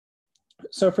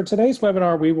So for today's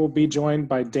webinar, we will be joined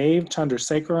by Dave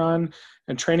Chandrasekaran,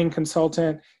 a training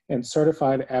consultant and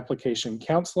certified application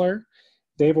counselor.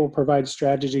 Dave will provide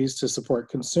strategies to support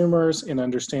consumers in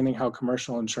understanding how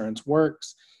commercial insurance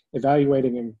works,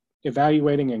 evaluating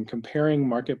and comparing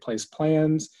marketplace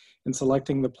plans, and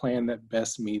selecting the plan that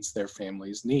best meets their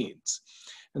family's needs.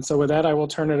 And so with that, I will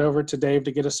turn it over to Dave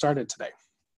to get us started today.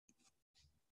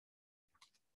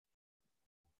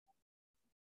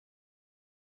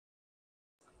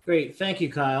 Great, thank you,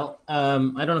 Kyle. I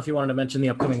don't know if you wanted to mention the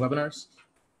upcoming webinars.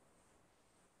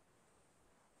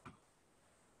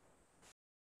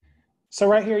 So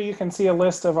right here, you can see a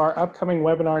list of our upcoming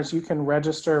webinars. You can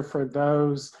register for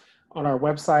those on our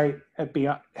website at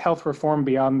Health Reform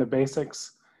Beyond the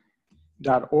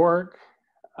Basics.org.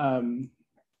 And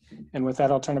with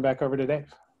that, I'll turn it back over to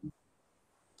Dave.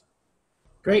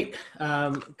 Great.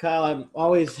 Kyle, I'm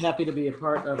always happy to be a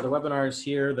part of the webinars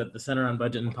here that the Center on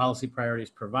Budget and Policy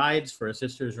Priorities provides for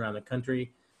assisters around the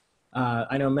country.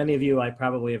 I know many of you I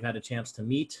probably have had a chance to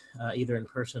meet either in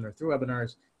person or through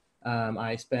webinars.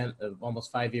 I spent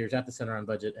almost 5 years at the Center on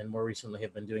Budget and more recently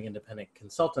have been doing independent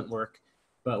consultant work,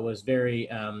 but was very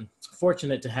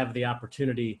fortunate to have the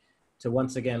opportunity to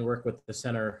once again work with the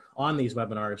Center on these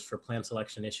webinars for plan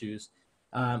selection issues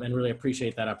and really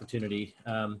appreciate that opportunity.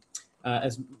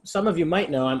 As some of you might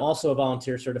know, I'm also a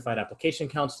volunteer certified application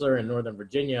counselor in Northern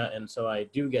Virginia, and so I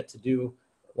do get to do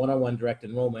one-on-one direct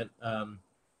enrollment.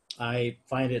 I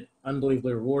find it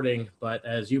unbelievably rewarding, but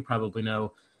as you probably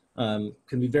know,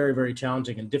 can be very, very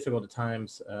challenging and difficult at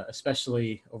times,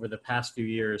 especially over the past few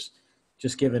years,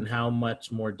 just given how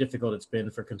much more difficult it's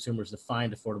been for consumers to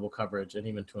find affordable coverage and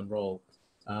even to enroll.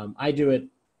 I do it,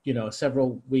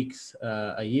 several weeks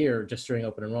a year just during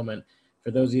open enrollment.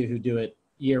 For those of you who do it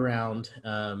year-round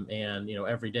and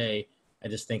every day, I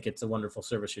just think it's a wonderful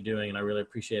service you're doing, and I really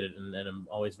appreciate it, and I'm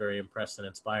always very impressed and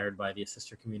inspired by the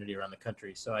assister community around the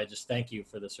country. So I just thank you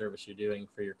for the service you're doing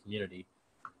for your community.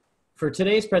 For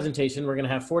today's presentation, we're going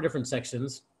to have 4 different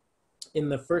sections. In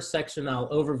the first section, I'll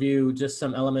overview just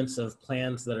some elements of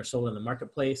plans that are sold in the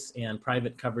marketplace and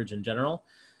private coverage in general.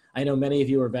 I know many of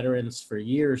you are veterans for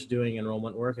years doing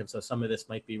enrollment work, and so some of this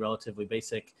might be relatively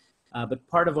basic. But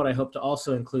part of what I hope to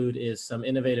also include is some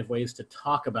innovative ways to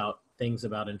talk about things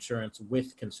about insurance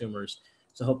with consumers.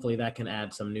 So hopefully that can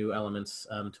add some new elements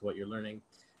to what you're learning.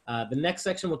 The next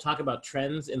section will talk about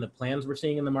trends in the plans we're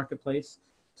seeing in the marketplace.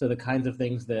 So the kinds of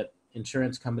things that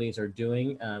insurance companies are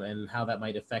doing and how that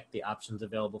might affect the options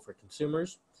available for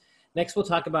consumers. Next, we'll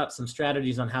talk about some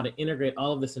strategies on how to integrate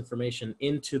all of this information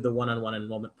into the one-on-one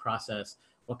enrollment process,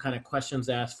 what kind of questions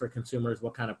to ask for consumers,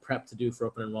 what kind of prep to do for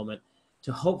open enrollment,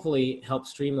 to hopefully help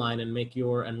streamline and make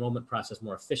your enrollment process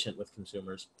more efficient with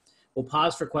consumers. We'll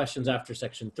pause for questions after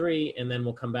section 3, and then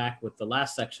we'll come back with the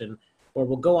last section, or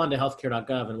we'll go on to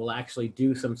healthcare.gov and we'll actually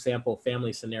do some sample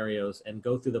family scenarios and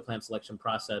go through the plan selection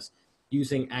process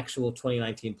using actual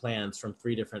 2019 plans from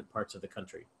 3 different parts of the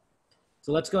country.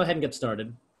 So let's go ahead and get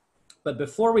started. But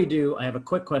before we do, I have a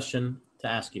quick question to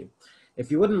ask you. If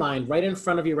you wouldn't mind, right in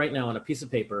front of you right now on a piece of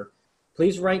paper,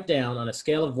 please write down on a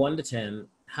scale of 1 to 10,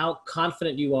 how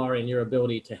confident you are in your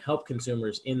ability to help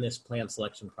consumers in this plan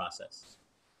selection process.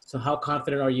 So how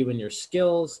confident are you in your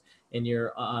skills, in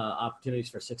your opportunities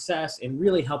for success, in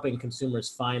really helping consumers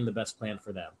find the best plan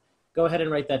for them? Go ahead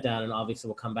and write that down, and obviously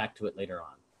we'll come back to it later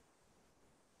on.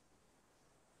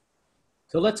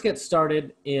 So let's get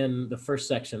started in the first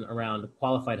section around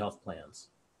qualified health plans.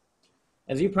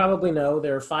 As you probably know,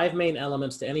 there are 5 main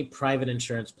elements to any private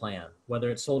insurance plan, whether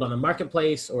it's sold on the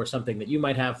marketplace or something that you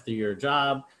might have through your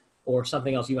job or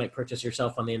something else you might purchase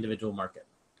yourself on the individual market.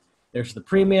 There's the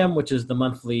premium, which is the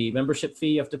monthly membership fee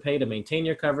you have to pay to maintain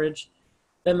your coverage.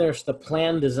 Then there's the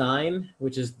plan design,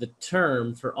 which is the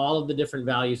term for all of the different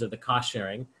values of the cost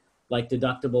sharing, like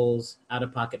deductibles,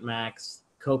 out-of-pocket max,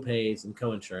 co-pays, and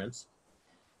co-insurance.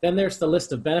 Then there's the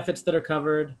list of benefits that are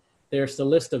covered. There's the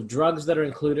list of drugs that are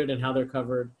included and how they're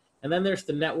covered. And then there's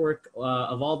the network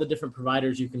of all the different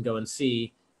providers you can go and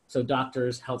see. So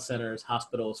doctors, health centers,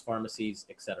 hospitals, pharmacies,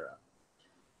 etc.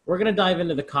 We're going to dive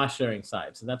into the cost sharing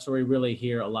side. So that's where we really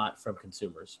hear a lot from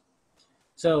consumers.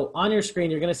 So on your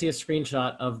screen, you're going to see a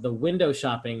screenshot of the window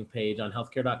shopping page on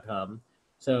healthcare.gov.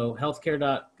 So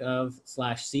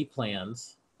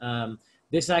healthcare.gov/cplans.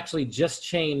 This actually just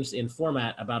changed in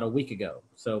format about a week ago.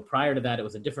 So prior to that, it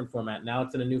was a different format. Now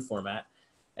it's in a new format.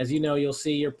 As you know, you'll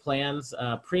see your plan's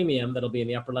premium that'll be in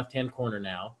the upper left-hand corner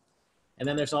now. And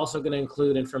then there's also going to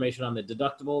include information on the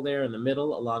deductible there in the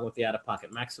middle, along with the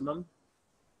out-of-pocket maximum.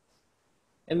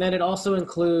 And then it also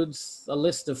includes a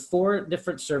list of 4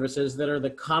 different services that are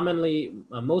the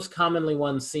most commonly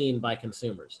ones seen by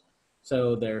consumers.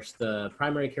 So there's the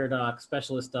primary care doc,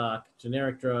 specialist doc,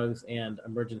 generic drugs, and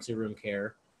emergency room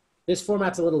care. This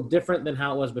format's a little different than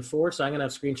how it was before, so I'm gonna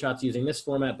have screenshots using this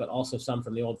format, but also some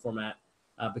from the old format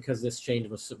because this change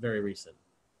was very recent.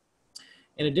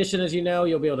 In addition, as you know,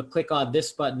 you'll be able to click on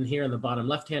this button here in the bottom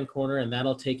left-hand corner, and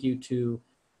that'll take you to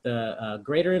the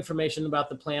greater information about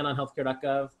the plan on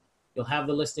healthcare.gov. You'll have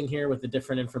the listing here with the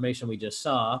different information we just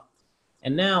saw.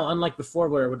 And now, unlike before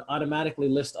where it would automatically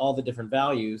list all the different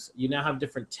values, you now have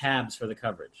different tabs for the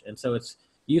coverage. And so it's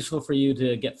useful for you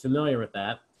to get familiar with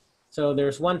that. So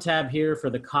there's one tab here for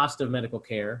the cost of medical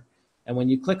care. And when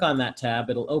you click on that tab,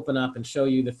 it'll open up and show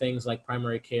you the things like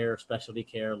primary care, specialty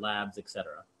care, labs,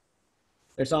 etc.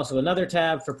 There's also another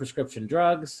tab for prescription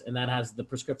drugs, and that has the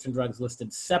prescription drugs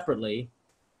listed separately.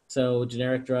 So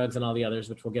generic drugs and all the others,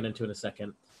 which we'll get into in a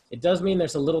second. It does mean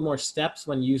there's a little more steps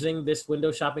when using this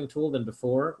window shopping tool than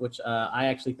before, which I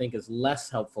actually think is less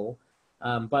helpful,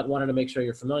 but wanted to make sure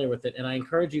you're familiar with it. And I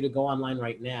encourage you to go online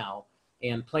right now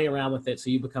and play around with it so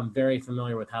you become very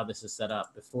familiar with how this is set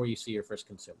up before you see your first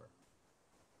consumer.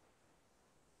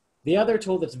 The other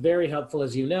tool that's very helpful,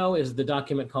 as you know, is the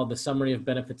document called the Summary of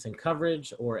Benefits and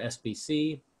Coverage, or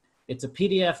SBC. It's a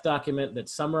PDF document that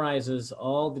summarizes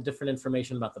all the different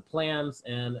information about the plans,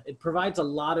 and it provides a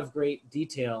lot of great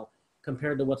detail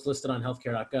compared to what's listed on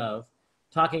healthcare.gov,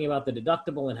 talking about the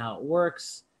deductible and how it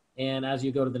works. And as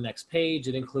you go to the next page,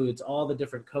 it includes all the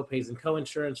different copays and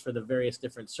coinsurance for the various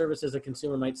different services a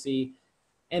consumer might see,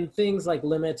 and things like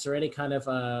limits or any kind of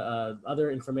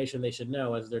other information they should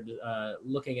know as they're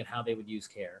looking at how they would use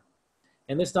care.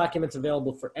 And this document's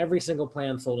available for every single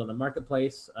plan sold on the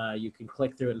marketplace. You can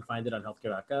click through it and find it on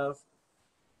healthcare.gov.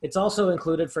 It's also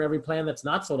included for every plan that's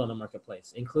not sold on the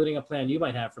marketplace, including a plan you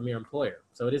might have from your employer.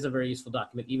 So it is a very useful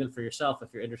document, even for yourself,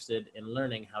 if you're interested in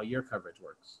learning how your coverage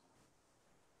works.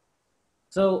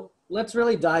 So let's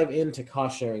really dive into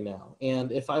cost sharing now.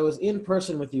 And if I was in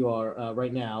person with you all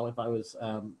right now, if I was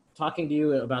talking to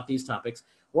you about these topics,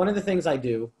 one of the things I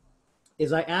do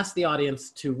is I ask the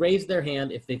audience to raise their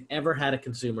hand if they've ever had a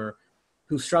consumer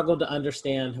who struggled to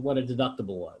understand what a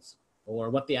deductible was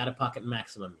or what the out-of-pocket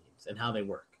maximum means and how they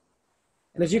work.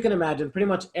 And as you can imagine, pretty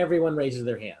much everyone raises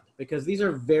their hand because these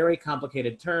are very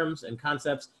complicated terms and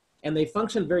concepts, and they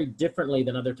function very differently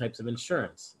than other types of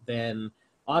insurance, than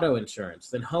auto insurance,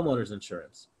 than homeowners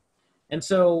insurance. And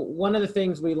so one of the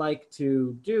things we like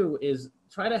to do is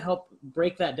try to help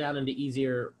break that down into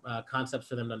easier concepts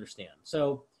for them to understand.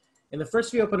 So in the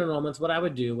first few open enrollments, what I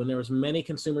would do when there was many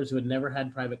consumers who had never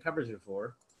had private coverage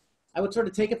before, I would sort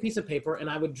of take a piece of paper and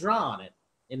I would draw on it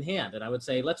in hand. And I would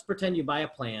say, let's pretend you buy a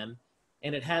plan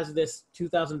and it has this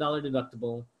 $2,000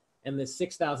 deductible and this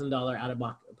 $6,000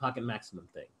 out-of-pocket maximum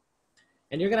thing.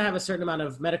 And you're gonna have a certain amount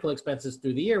of medical expenses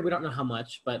through the year. We don't know how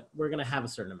much, but we're gonna have a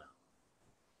certain amount.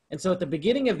 And so at the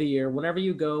beginning of the year, whenever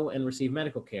you go and receive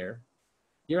medical care,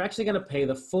 you're actually gonna pay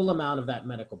the full amount of that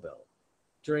medical bill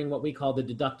during what we call the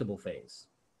deductible phase.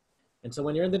 And so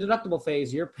when you're in the deductible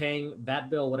phase, you're paying that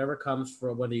bill, whatever comes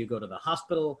for whether you go to the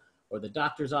hospital or the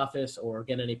doctor's office or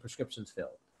get any prescriptions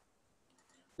filled.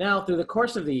 Now, through the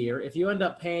course of the year, if you end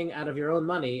up paying out of your own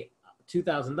money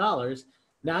 $2,000,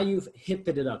 now you've hit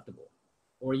the deductible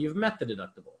or you've met the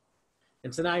deductible.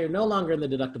 And so now you're no longer in the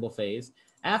deductible phase.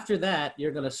 After that,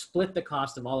 you're gonna split the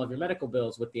cost of all of your medical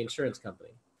bills with the insurance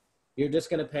company. You're just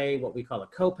gonna pay what we call a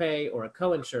copay or a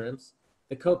coinsurance.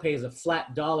 The copay is a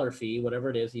flat dollar fee, whatever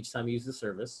it is, each time you use the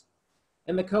service.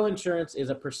 And the coinsurance is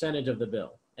a percentage of the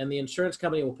bill. And the insurance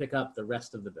company will pick up the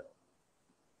rest of the bill.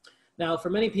 Now, for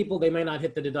many people, they may not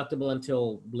hit the deductible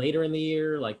until later in the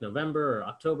year, like November or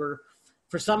October.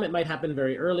 For some, it might happen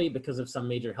very early because of some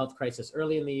major health crisis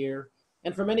early in the year.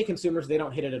 And for many consumers, they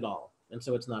don't hit it at all. And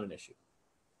so it's not an issue.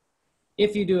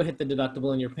 If you do hit the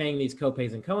deductible and you're paying these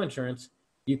copays and coinsurance,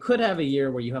 you could have a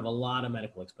year where you have a lot of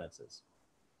medical expenses.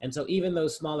 And so even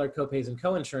those smaller copays and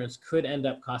coinsurance could end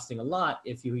up costing a lot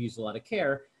if you use a lot of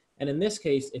care. And in this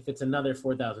case, if it's another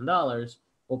 $4,000,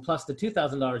 well, plus the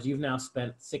 $2,000, you've now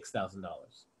spent $6,000.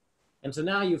 And so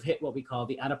now you've hit what we call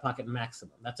the out-of-pocket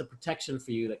maximum. That's a protection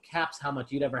for you that caps how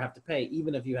much you'd ever have to pay,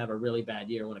 even if you have a really bad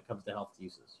year when it comes to health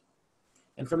uses.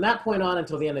 And from that point on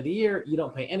until the end of the year, you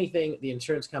don't pay anything. The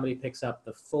insurance company picks up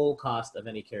the full cost of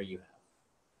any care you have.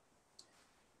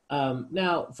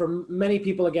 Now, for many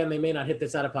people, again, they may not hit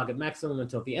this out-of-pocket maximum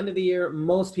until the end of the year.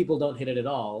 Most people don't hit it at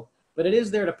all, but it is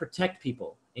there to protect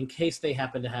people in case they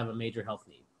happen to have a major health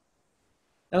need.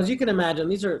 Now, as you can imagine,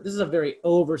 this is a very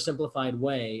oversimplified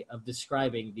way of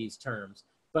describing these terms,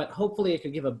 but hopefully it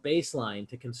could give a baseline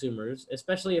to consumers,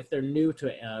 especially if they're new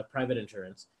to private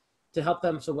insurance, to help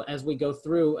them so as we go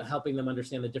through helping them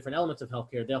understand the different elements of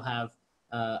healthcare, they'll have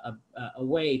a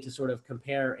way to sort of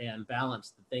compare and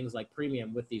balance the things like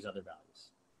premium with these other values.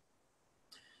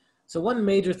 So one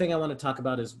major thing I want to talk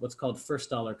about is what's called first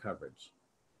dollar coverage.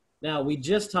 Now, we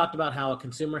just talked about how a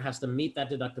consumer has to meet that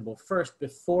deductible first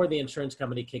before the insurance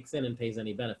company kicks in and pays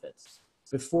any benefits,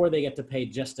 before they get to pay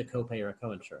just a copay or a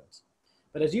coinsurance.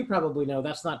 But as you probably know,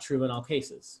 that's not true in all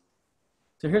cases.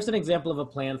 So here's an example of a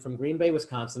plan from Green Bay,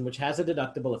 Wisconsin, which has a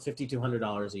deductible of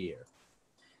 $5,200 a year.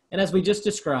 And as we just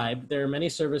described, there are many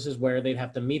services where they'd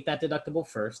have to meet that deductible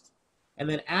first, and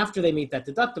then after they meet that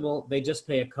deductible, they just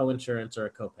pay a coinsurance or a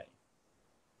copay.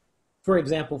 For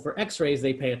example, for x-rays,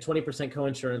 they pay a 20%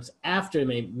 coinsurance after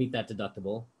they meet that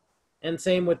deductible, and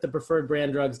same with the preferred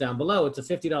brand drugs down below, it's a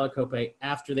 $50 copay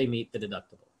after they meet the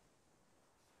deductible.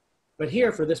 But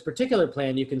here, for this particular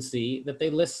plan, you can see that they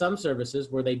list some services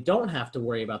where they don't have to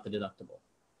worry about the deductible.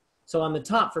 So on the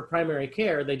top for primary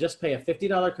care, they just pay a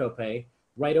 $50 copay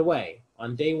right away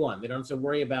on day one. They don't have to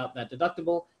worry about that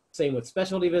deductible. Same with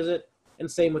specialty visit, and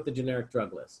same with the generic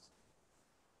drug list.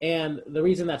 And the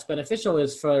reason that's beneficial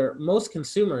is for most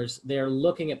consumers, they're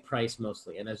looking at price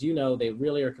mostly. And as you know, they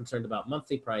really are concerned about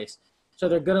monthly price. So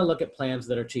they're going to look at plans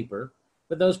that are cheaper,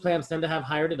 but those plans tend to have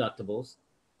higher deductibles.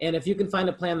 And if you can find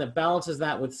a plan that balances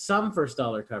that with some first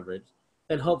dollar coverage,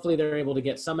 then hopefully they're able to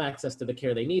get some access to the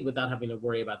care they need without having to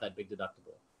worry about that big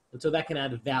deductible. And so that can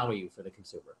add value for the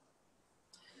consumer.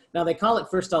 Now they call it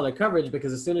first dollar coverage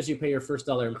because as soon as you pay your first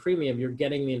dollar in premium, you're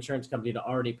getting the insurance company to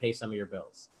already pay some of your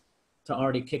bills, to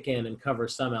already kick in and cover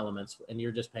some elements, and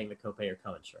you're just paying the copay or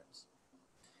coinsurance.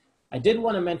 I did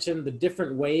want to mention the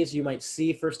different ways you might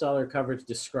see first dollar coverage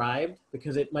described,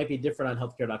 because it might be different on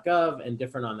healthcare.gov and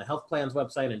different on the health plan's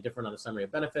website and different on the summary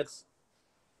of benefits.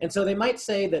 And so they might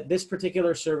say that this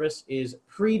particular service is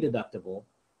pre-deductible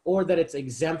or that it's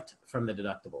exempt from the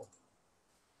deductible.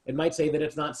 It might say that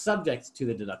it's not subject to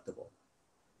the deductible.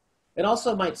 It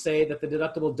also might say that the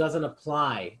deductible doesn't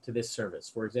apply to this service.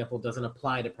 For example, doesn't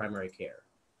apply to primary care,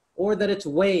 or that it's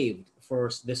waived for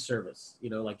this service,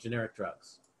 like generic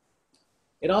drugs.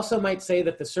 It also might say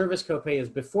that the service copay is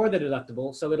before the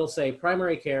deductible. So it'll say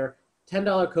primary care,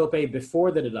 $10 copay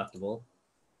before the deductible,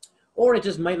 or it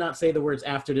just might not say the words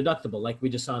after deductible, like we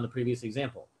just saw in the previous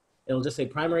example. It'll just say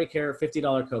primary care,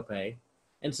 $50 copay.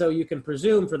 And so you can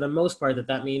presume for the most part that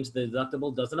that means the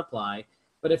deductible doesn't apply.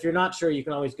 But if you're not sure, you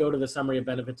can always go to the summary of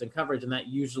benefits and coverage, and that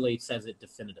usually says it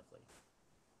definitively.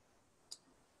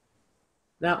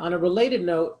 Now, on a related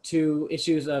note to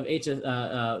issues of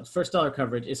first dollar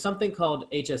coverage is something called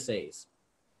HSAs.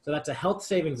 So that's a health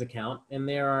savings account, and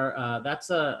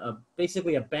that's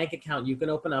basically a bank account you can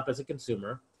open up as a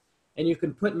consumer, and you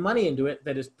can put money into it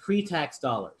that is pre-tax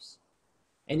dollars.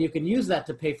 And you can use that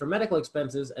to pay for medical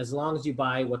expenses as long as you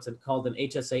buy what's called an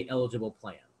HSA eligible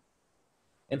plan.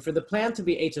 And for the plan to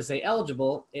be HSA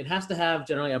eligible, it has to have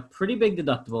generally a pretty big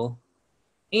deductible,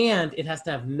 and it has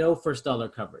to have no first dollar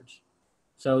coverage.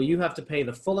 So you have to pay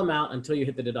the full amount until you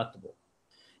hit the deductible.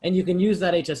 And you can use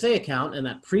that HSA account and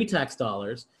that pre-tax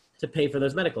dollars to pay for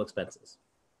those medical expenses.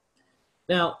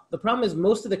 Now, the problem is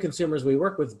most of the consumers we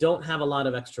work with don't have a lot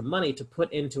of extra money to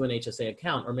put into an HSA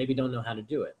account, or maybe don't know how to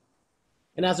do it.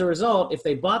 And as a result, if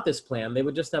they bought this plan, they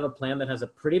would just have a plan that has a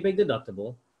pretty big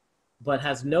deductible, but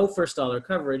has no first dollar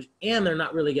coverage, and they're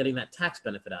not really getting that tax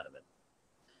benefit out of it.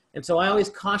 And so I always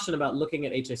caution about looking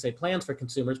at HSA plans for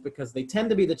consumers because they tend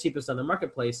to be the cheapest on the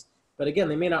marketplace, but again,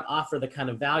 they may not offer the kind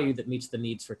of value that meets the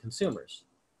needs for consumers.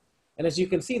 And as you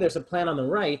can see, there's a plan on the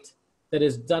right that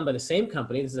is done by the same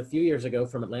company. This is a few years ago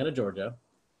from Atlanta, Georgia.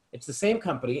 It's the same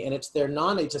company, and it's their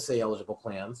non-HSA eligible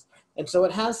plans. And so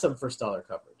it has some first dollar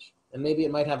coverage, and maybe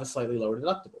it might have a slightly lower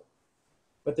deductible.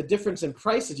 But the difference in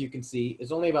price, as you can see,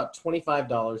 is only about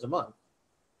 $25 a month.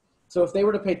 So if they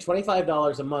were to pay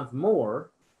 $25 a month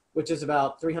more, which is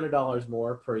about $300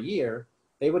 more per year,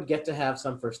 they would get to have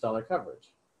some first dollar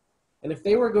coverage. And if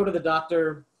they were to go to the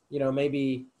doctor,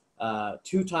 maybe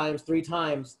 2 times, 3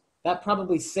 times, that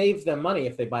probably saves them money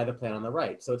if they buy the plan on the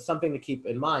right. So it's something to keep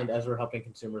in mind as we're helping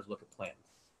consumers look at plans.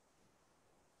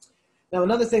 Now,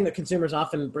 another thing that consumers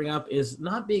often bring up is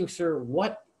not being sure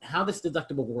how this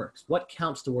deductible works. What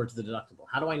counts towards the deductible?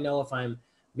 How do I know if I'm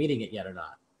meeting it yet or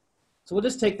not? So we'll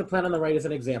just take the plan on the right as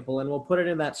an example, and we'll put it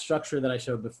in that structure that I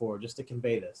showed before just to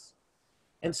convey this.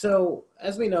 And so,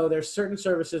 as we know, there's certain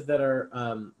services that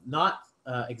are not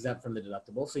exempt from the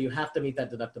deductible, so you have to meet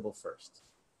that deductible first.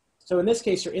 So in this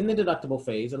case, you're in the deductible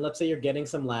phase, and let's say you're getting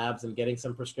some labs and getting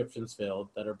some prescriptions filled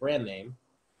that are brand name.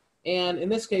 And in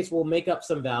this case, we'll make up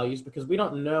some values because we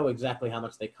don't know exactly how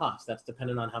much they cost. That's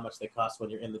dependent on how much they cost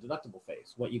when you're in the deductible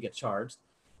phase, what you get charged.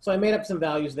 So I made up some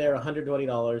values there,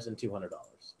 $120 and $200.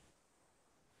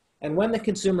 And when the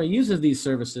consumer uses these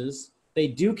services, they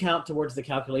do count towards the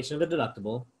calculation of the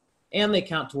deductible, and they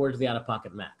count towards the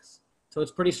out-of-pocket max. So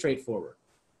it's pretty straightforward.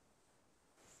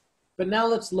 But now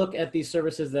let's look at these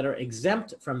services that are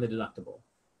exempt from the deductible.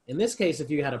 In this case, if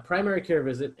you had a primary care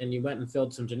visit and you went and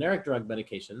filled some generic drug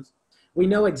medications, we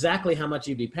know exactly how much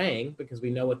you'd be paying because we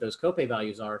know what those copay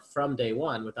values are from day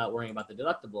one without worrying about the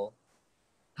deductible.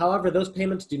 However, those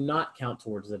payments do not count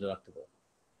towards the deductible.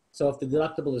 So if the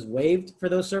deductible is waived for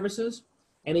those services,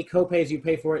 any copays you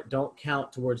pay for it don't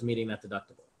count towards meeting that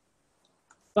deductible.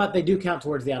 But they do count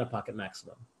towards the out-of-pocket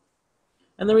maximum.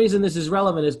 And the reason this is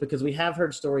relevant is because we have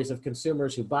heard stories of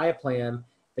consumers who buy a plan,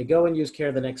 they go and use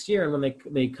care the next year, and when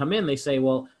they come in, they say,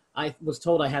 well, I was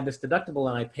told I had this deductible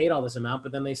and I paid all this amount,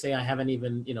 but then they say I haven't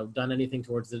even done anything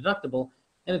towards the deductible.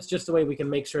 And it's just a way we can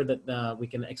make sure that we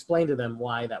can explain to them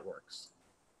why that works.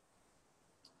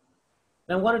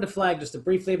 Now, I wanted to flag just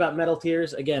briefly about metal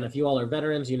tiers. Again, if you all are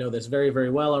veterans, you know this very, very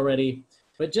well already.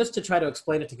 But just to try to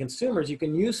explain it to consumers, you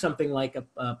can use something like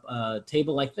a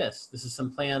table like this. This is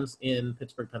some plans in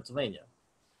Pittsburgh, Pennsylvania.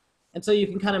 And so you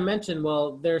can kind of mention,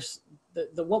 well, there's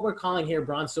what we're calling here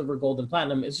bronze, silver, gold, and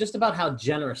platinum is just about how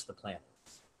generous the plan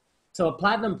is. So a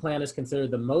platinum plan is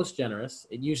considered the most generous.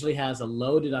 It usually has a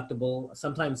low deductible,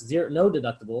 sometimes no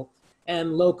deductible,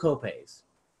 and low copays.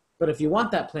 But if you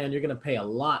want that plan, you're going to pay a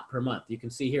lot per month. You can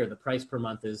see here the price per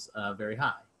month is very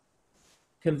high.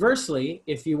 Conversely,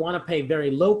 if you want to pay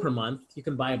very low per month, you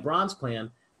can buy a bronze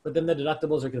plan, but then the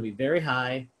deductibles are going to be very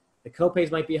high. The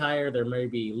copays might be higher. There may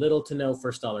be little to no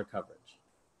first dollar coverage.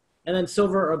 And then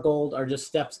silver or gold are just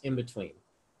steps in between.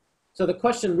 So the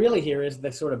question really here is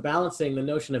the sort of balancing the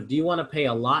notion of, do you want to pay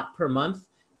a lot per month,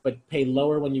 but pay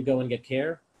lower when you go and get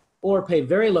care, or pay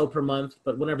very low per month,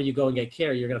 but whenever you go and get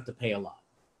care, you're going to have to pay a lot.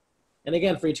 And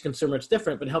again, for each consumer, it's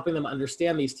different, but helping them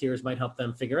understand these tiers might help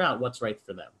them figure out what's right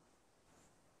for them.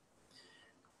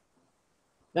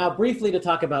 Now, briefly to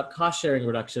talk about cost sharing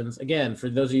reductions. Again, for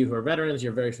those of you who are veterans,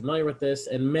 you're very familiar with this,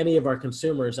 and many of our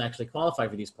consumers actually qualify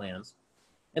for these plans.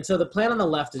 And so the plan on the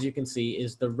left, as you can see,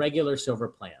 is the regular silver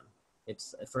plan.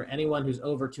 It's for anyone who's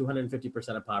over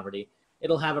 250% of poverty.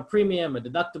 It'll have a premium, a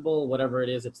deductible, whatever it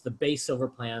is. It's the base silver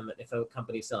plan that if a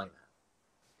company's selling that.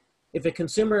 If a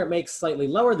consumer makes slightly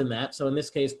lower than that, so in this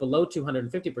case below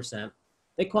 250%,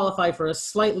 they qualify for a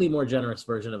slightly more generous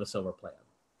version of a silver plan.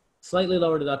 Slightly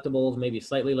lower deductibles, maybe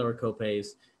slightly lower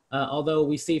copays, although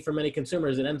we see for many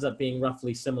consumers it ends up being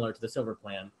roughly similar to the silver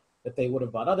plan that they would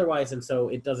have bought otherwise, and so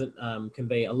it doesn't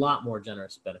convey a lot more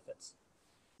generous benefits.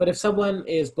 But if someone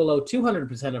is below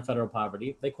 200% of federal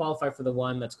poverty, they qualify for the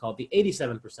one that's called the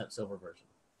 87% silver version.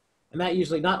 And that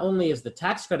usually not only is the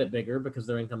tax credit bigger because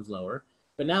their income's lower,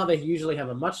 but now they usually have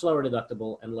a much lower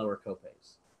deductible and lower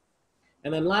copays.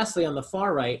 And then lastly, on the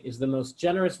far right is the most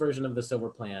generous version of the silver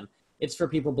plan. It's for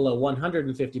people below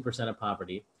 150% of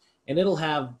poverty, and it'll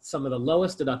have some of the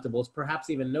lowest deductibles, perhaps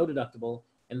even no deductible,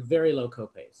 and very low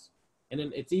copays. And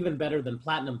it's even better than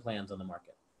platinum plans on the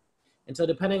market. And so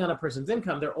depending on a person's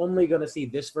income, they're only going to see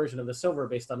this version of the silver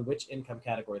based on which income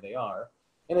category they are.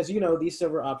 And as you know, these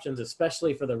silver options,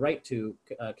 especially for the right two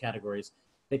categories,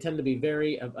 they tend to be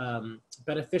very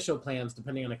beneficial plans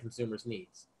depending on a consumer's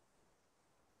needs.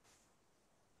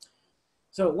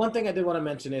 So one thing I did want to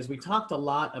mention is we talked a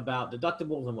lot about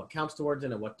deductibles and what counts towards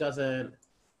it and what doesn't,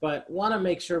 but want to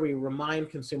make sure we remind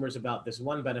consumers about this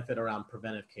one benefit around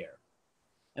preventive care.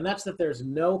 And that's that there's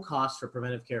no cost for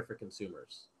preventive care for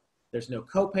consumers. There's no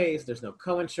copays, there's no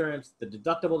coinsurance, the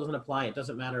deductible doesn't apply, it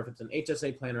doesn't matter if it's an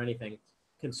HSA plan or anything.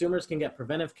 Consumers can get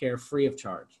preventive care free of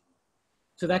charge.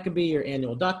 So that could be your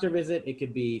annual doctor visit, it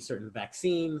could be certain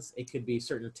vaccines, it could be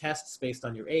certain tests based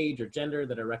on your age or gender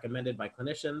that are recommended by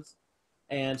clinicians.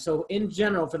 And so in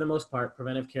general, for the most part,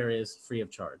 preventive care is free of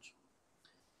charge.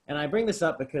 And I bring this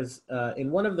up because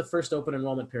in one of the first open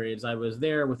enrollment periods, I was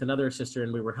there with another sister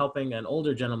and we were helping an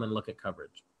older gentleman look at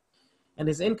coverage. And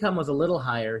his income was a little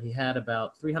higher. He had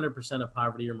about 300% of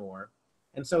poverty or more.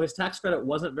 And so his tax credit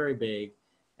wasn't very big.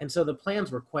 And so the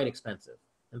plans were quite expensive.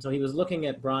 And so he was looking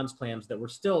at bronze plans that were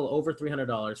still over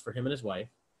 $300 for him and his wife.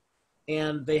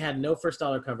 And they had no first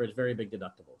dollar coverage, very big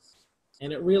deductibles.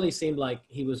 And it really seemed like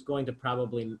he was going to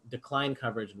probably decline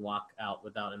coverage and walk out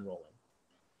without enrolling.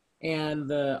 And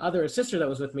the other sister that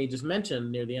was with me just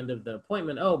mentioned near the end of the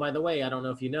appointment, oh, by the way, I don't know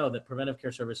if you know that preventive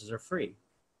care services are free.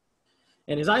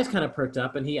 And his eyes kind of perked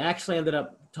up, and he actually ended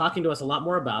up talking to us a lot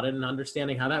more about it and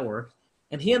understanding how that worked.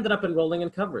 And he ended up enrolling in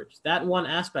coverage. That one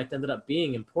aspect ended up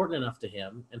being important enough to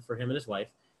him and for him and his wife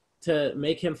to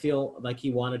make him feel like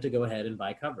he wanted to go ahead and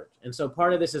buy coverage. And so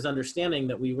part of this is understanding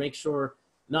that we make sure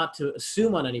not to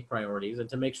assume on any priorities and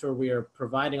to make sure we are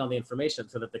providing all the information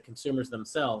so that the consumers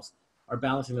themselves are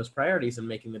balancing those priorities and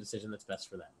making the decision that's best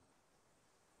for them.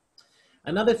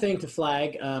 Another thing to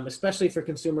flag, especially for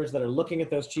consumers that are looking at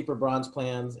those cheaper bronze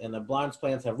plans, and the bronze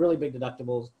plans have really big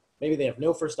deductibles, maybe they have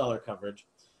no first dollar coverage.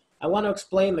 I want to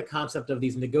explain the concept of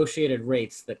these negotiated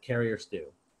rates that carriers do.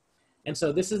 And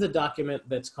so this is a document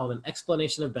that's called an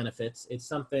explanation of benefits. It's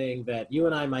something that you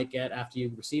and I might get after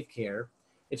you receive care.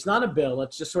 It's not a bill,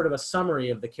 it's just sort of a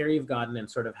summary of the care you've gotten and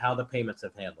sort of how the payments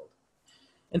have handled.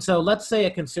 And so let's say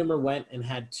a consumer went and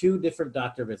had 2 different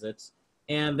doctor visits,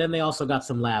 and then they also got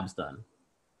some labs done.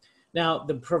 Now,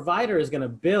 the provider is going to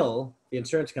bill the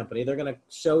insurance company. They're going to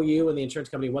show you and the insurance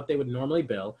company what they would normally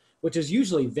bill, which is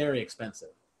usually very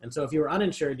expensive. And so if you were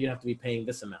uninsured, you'd have to be paying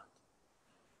this amount.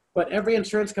 But every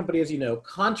insurance company, as you know,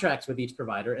 contracts with each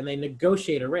provider and they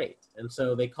negotiate a rate. And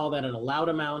so they call that an allowed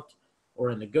amount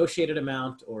or a negotiated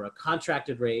amount or a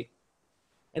contracted rate.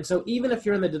 And so even if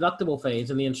you're in the deductible phase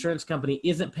and the insurance company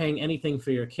isn't paying anything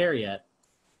for your care yet,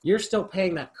 you're still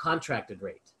paying that contracted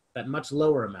rate, that much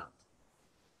lower amount.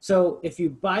 So if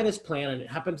you buy this plan and it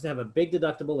happens to have a big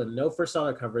deductible and no first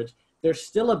dollar coverage, there's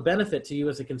still a benefit to you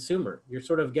as a consumer. You're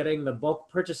sort of getting the bulk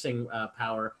purchasing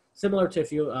power, similar to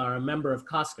if you are a member of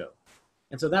Costco.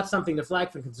 And so that's something to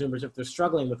flag for consumers if they're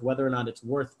struggling with whether or not it's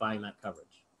worth buying that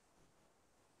coverage.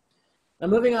 Now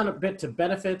moving on a bit to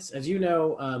benefits, as you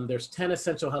know, there's 10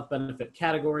 essential health benefit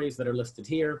categories that are listed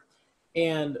here.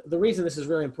 And the reason this is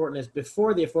really important is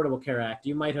before the Affordable Care Act,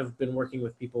 you might have been working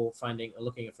with people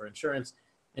looking for insurance.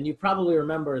 And you probably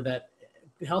remember that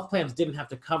health plans didn't have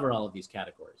to cover all of these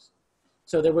categories.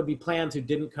 So there would be plans who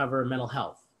didn't cover mental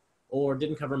health or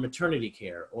didn't cover maternity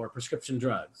care or prescription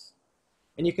drugs.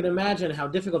 And you can imagine how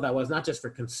difficult that was, not just for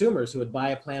consumers who would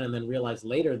buy a plan and then realize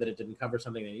later that it didn't cover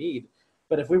something they need,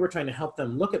 but if we were trying to help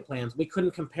them look at plans, we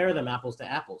couldn't compare them apples to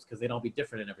apples because they'd all be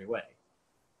different in every way.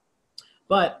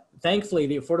 But thankfully,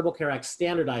 the Affordable Care Act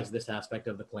standardized this aspect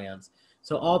of the plans.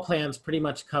 So all plans pretty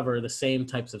much cover the same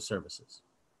types of services.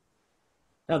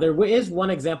 Now, there is one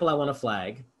example I want to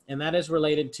flag, and that is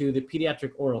related to the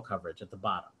pediatric oral coverage at the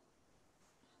bottom.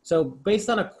 So based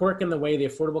on a quirk in the way the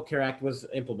Affordable Care Act was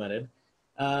implemented,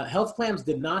 health plans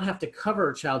did not have to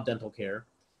cover child dental care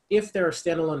if there are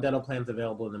standalone dental plans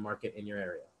available in the market in your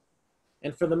area.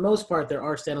 And for the most part, there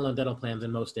are standalone dental plans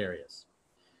in most areas.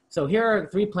 So here are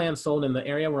 3 plans sold in the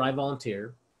area where I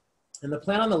volunteer, and the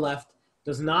plan on the left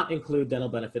does not include dental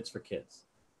benefits for kids.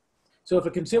 So if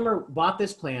a consumer bought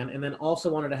this plan and then also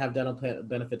wanted to have dental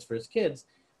benefits for his kids,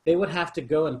 they would have to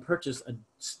go and purchase a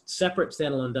separate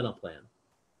standalone dental plan.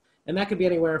 And that could be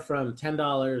anywhere from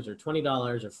 $10 or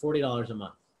 $20 or $40 a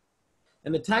month.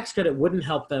 And the tax credit wouldn't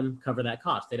help them cover that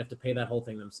cost. They'd have to pay that whole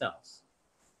thing themselves.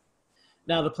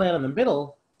 Now the plan in the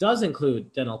middle does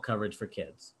include dental coverage for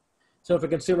kids. So if a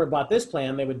consumer bought this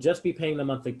plan, they would just be paying the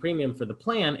monthly premium for the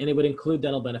plan and it would include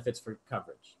dental benefits for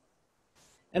coverage.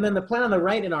 And then the plan on the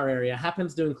right in our area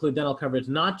happens to include dental coverage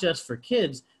not just for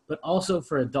kids, but also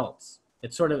for adults.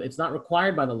 It's not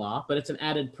required by the law, but it's an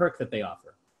added perk that they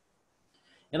offer.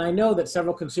 And I know that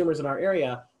several consumers in our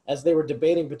area, as they were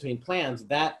debating between plans,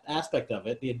 that aspect of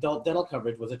it, the adult dental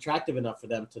coverage, was attractive enough for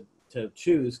them to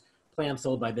choose plans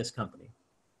sold by this company.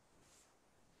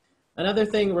 Another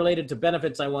thing related to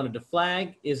benefits I wanted to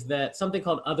flag is that something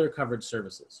called other covered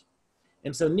services.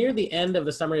 And so near the end of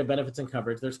the summary of benefits and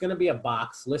coverage, there's going to be a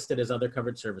box listed as other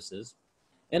covered services.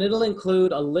 And it'll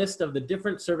include a list of the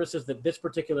different services that this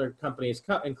particular company is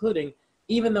including,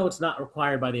 even though it's not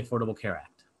required by the Affordable Care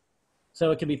Act.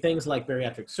 So it can be things like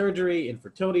bariatric surgery,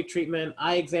 infertility treatment,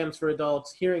 eye exams for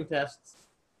adults, hearing tests.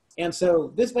 And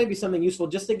so this might be something useful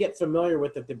just to get familiar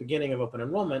with at the beginning of open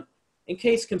enrollment in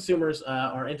case consumers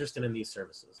are interested in these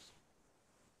services.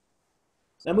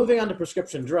 Now moving on to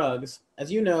prescription drugs,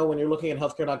 as you know, when you're looking at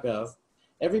healthcare.gov,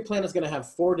 every plan is going to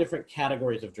have 4 different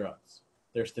categories of drugs.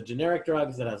 There's the generic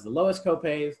drugs that has the lowest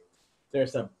copays.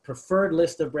 There's a preferred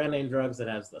list of brand name drugs that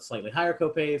has the slightly higher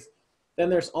copays. Then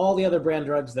there's all the other brand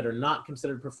drugs that are not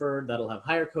considered preferred that'll have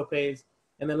higher copays.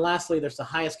 And then lastly, there's the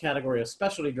highest category of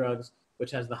specialty drugs,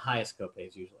 which has the highest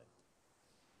copays usually.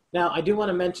 Now, I do want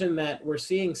to mention that we're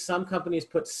seeing some companies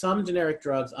put some generic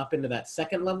drugs up into that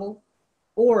second level,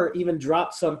 or even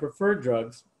drop some preferred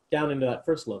drugs down into that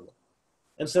first level.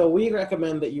 And so we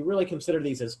recommend that you really consider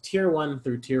these as tier 1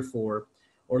 through tier 4,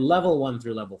 or level 1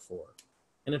 through level 4.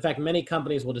 And in fact, many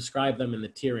companies will describe them in the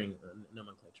tiering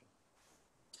nomenclature.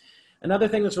 Another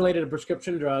thing that's related to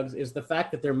prescription drugs is the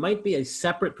fact that there might be a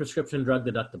separate prescription drug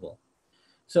deductible.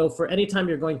 So for any time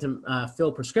you're going to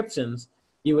fill prescriptions,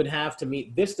 you would have to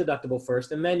meet this deductible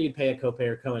first, and then you'd pay a copay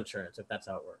or coinsurance if that's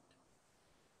how it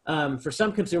worked. For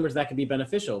some consumers, that could be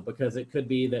beneficial because it could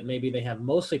be that maybe they have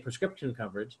mostly prescription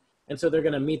coverage, and so they're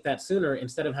going to meet that sooner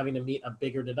instead of having to meet a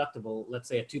bigger deductible, let's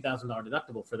say a $2,000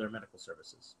 deductible for their medical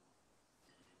services.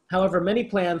 However, many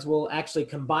plans will actually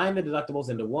combine the deductibles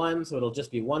into one, so it'll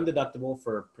just be one deductible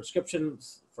for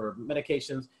prescriptions, for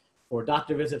medications, for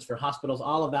doctor visits, for hospitals.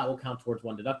 All of that will count towards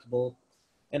one deductible.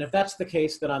 And if that's the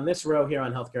case, then on this row here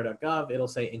on healthcare.gov, it'll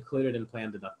say included in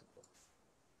plan deductible.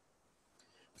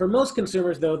 For most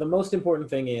consumers, though, the most important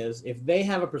thing is if they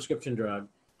have a prescription drug,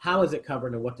 how is it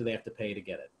covered and what do they have to pay to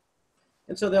get it?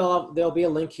 And so there'll be a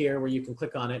link here where you can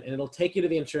click on it and it'll take you to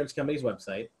the insurance company's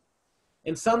website.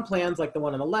 And some plans, like the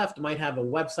one on the left, might have a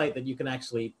website that you can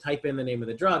actually type in the name of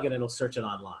the drug and it'll search it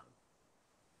online.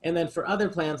 And then for other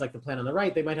plans, like the plan on the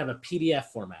right, they might have a PDF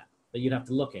format that you'd have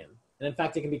to look in. And in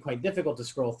fact, it can be quite difficult to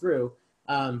scroll through.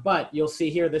 But you'll see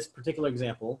here this particular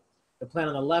example. The plan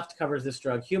on the left covers this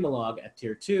drug Humalog at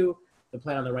tier 2. The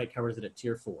plan on the right covers it at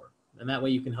tier 4. And that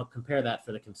way you can help compare that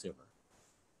for the consumer.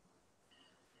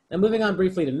 Now moving on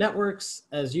briefly to networks.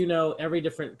 As you know, every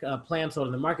different plan sold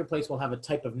in the marketplace will have a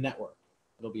type of network.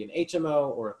 It'll be an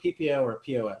HMO or a PPO or a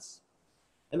POS.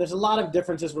 And there's a lot of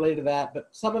differences related to that, but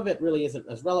some of it really isn't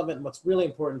as relevant. And what's really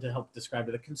important to help describe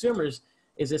to the consumers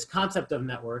is this concept of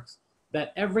networks,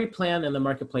 that every plan in the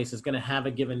marketplace is going to have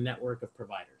a given network of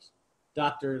providers,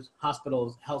 doctors,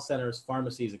 hospitals, health centers,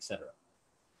 pharmacies, etc.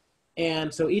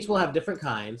 And so each will have different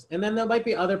kinds. And then there might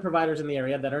be other providers in the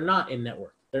area that are not in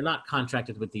network. They're not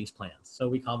contracted with these plans. So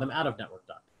we call them out-of-network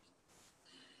doctors.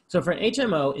 So for an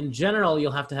HMO, in general,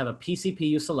 you'll have to have a PCP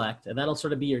you select, and that'll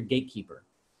sort of be your gatekeeper.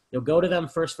 You'll go to them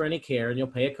first for any care, and you'll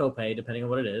pay a copay, depending on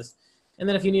what it is. And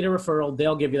then if you need a referral,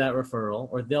 they'll give you that referral,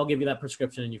 or they'll give you that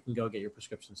prescription, and you can go get your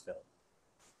prescriptions filled.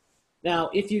 Now,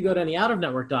 if you go to any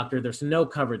out-of-network doctor, there's no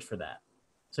coverage for that.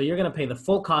 So you're going to pay the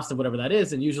full cost of whatever that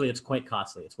is, and usually it's quite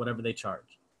costly. It's whatever they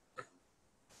charge.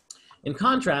 In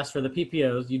contrast, for the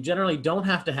PPOs, you generally don't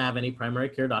have to have any primary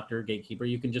care doctor or gatekeeper.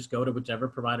 You can just go to whichever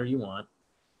provider you want.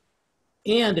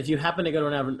 And if you happen to go to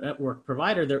an out-of-network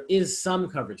provider, there is some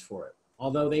coverage for it,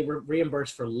 although they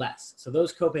reimburse for less. So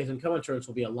those copays and coinsurance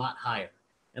will be a lot higher,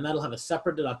 and that'll have a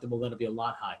separate deductible that'll be a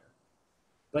lot higher.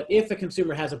 But if a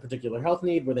consumer has a particular health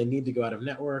need where they need to go out of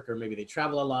network, or maybe they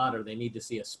travel a lot, or they need to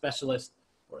see a specialist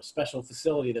or a special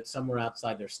facility that's somewhere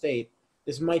outside their state,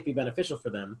 this might be beneficial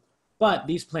for them, but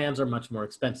these plans are much more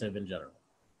expensive in general.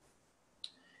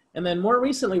 And then more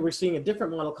recently, we're seeing a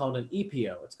different model called an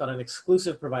EPO. It's called an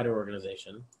exclusive provider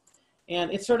organization.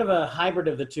 And it's sort of a hybrid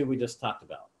of the two we just talked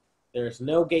about. There's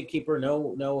no gatekeeper,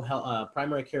 no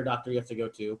primary care doctor you have to go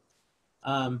to,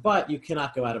 but you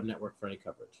cannot go out of network for any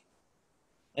coverage.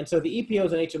 And so the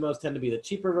EPOs and HMOs tend to be the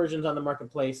cheaper versions on the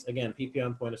marketplace. Again, PPO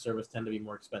and point of service tend to be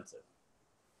more expensive.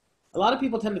 A lot of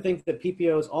people tend to think that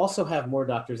PPOs also have more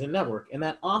doctors in network, and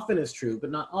that often is true, but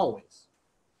not always.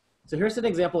 So here's an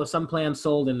example of some plans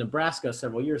sold in Nebraska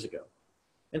several years ago.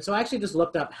 And so I actually just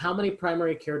looked up how many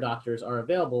primary care doctors are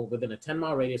available within a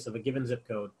 10-mile radius of a given zip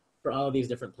code for all of these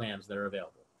different plans that are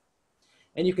available.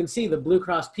 And you can see the Blue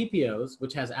Cross PPOs,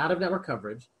 which has out-of-network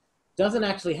coverage, doesn't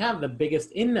actually have the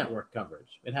biggest in-network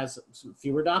coverage. It has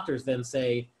fewer doctors than,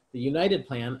 say, the United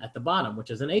plan at the bottom,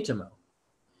 which is an HMO.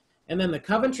 And then the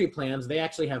Coventry plans, they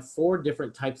actually have 4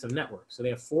 different types of networks. So they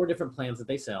have 4 different plans that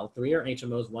they sell. 3 are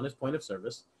HMOs, 1 is point of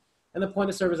service. And the point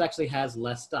of service actually has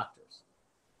less doctors.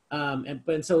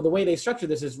 And so the way they structure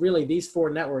this is really these 4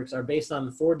 networks are based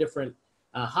on 4 different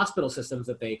hospital systems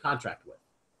that they contract with.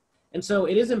 And so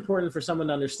it is important for someone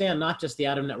to understand not just the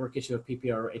out-of-network issue of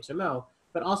PPO or HMO,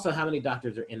 but also how many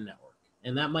doctors are in network.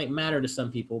 And that might matter to some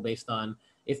people based on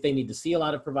if they need to see a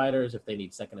lot of providers, if they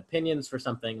need second opinions for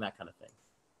something, that kind of thing.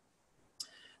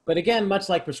 But again, much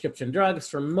like prescription drugs,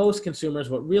 for most consumers,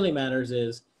 what really matters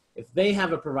is if they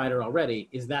have a provider already,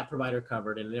 is that provider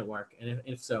covered in a network? And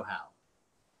if so, how?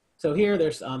 So here,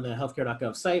 there's on the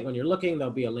healthcare.gov site, when you're looking,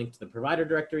 there'll be a link to the provider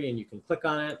directory and you can click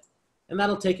on it. And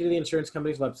that'll take you to the insurance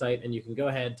company's website and you can go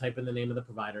ahead, type in the name of the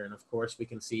provider. And of course, we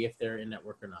can see if they're in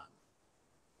network or not.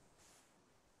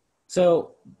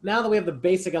 So now that we have the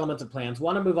basic elements of plans,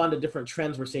 want to move on to different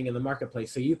trends we're seeing in the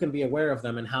marketplace so you can be aware of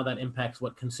them and how that impacts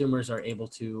what consumers are able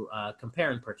to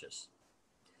compare and purchase.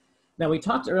 Now, we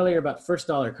talked earlier about first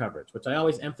dollar coverage, which I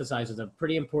always emphasize is a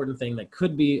pretty important thing that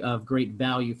could be of great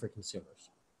value for consumers.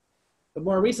 But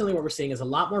more recently, what we're seeing is a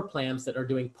lot more plans that are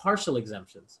doing partial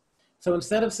exemptions. So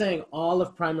instead of saying all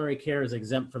of primary care is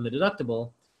exempt from the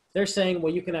deductible, they're saying,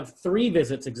 well, you can have 3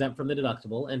 visits exempt from the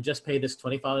deductible and just pay this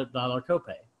 $25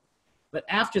 copay. But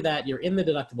after that, you're in the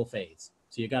deductible phase.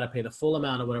 So you got to pay the full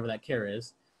amount of whatever that care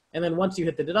is. And then once you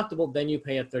hit the deductible, then you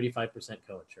pay a 35%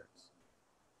 coinsurance.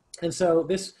 And so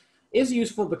this is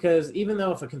useful because even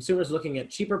though if a consumer is looking at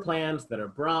cheaper plans that are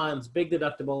bronze, big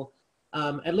deductible,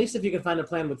 at least if you can find a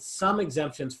plan with some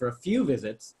exemptions for a few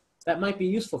visits, that might be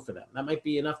useful for them. That might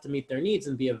be enough to meet their needs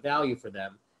and be of value for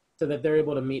them. so that they're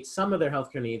able to meet some of their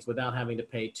healthcare needs without having to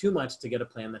pay too much to get a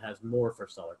plan that has more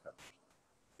first dollar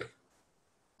coverage.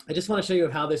 I just want to show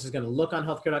you how this is going to look on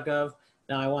healthcare.gov.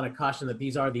 Now, I want to caution that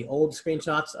these are the old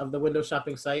screenshots of the window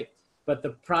shopping site, but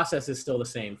the process is still the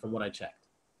same from what I checked.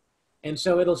 And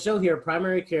so it'll show here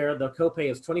primary care, the copay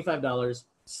is $25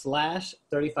 /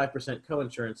 35%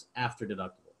 coinsurance after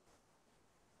deductible.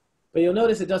 But you'll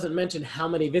notice it doesn't mention how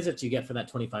many visits you get for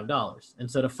that $25. And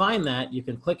so to find that, you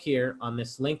can click here on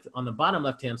this link on the bottom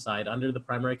left-hand side under the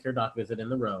primary care doc visit in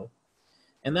the row.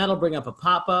 And that'll bring up a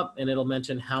pop-up and it'll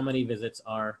mention how many visits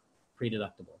are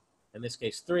pre-deductible. In this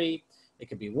case, 3. It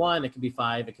could be 1, it could be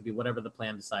 5, it could be whatever the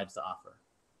plan decides to offer.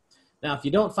 Now, if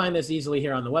you don't find this easily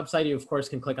here on the website, you of course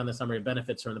can click on the summary of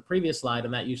benefits from the previous slide,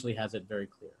 and that usually has it very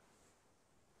clear.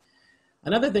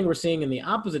 Another thing we're seeing in the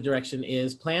opposite direction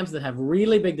is plans that have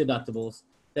really big deductibles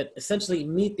that essentially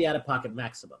meet the out-of-pocket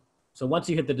maximum. So once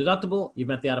you hit the deductible, you've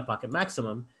met the out-of-pocket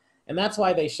maximum, and that's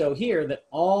why they show here that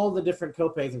all the different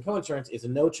copays and coinsurance is a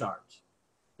no charge.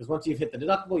 Because once you've hit the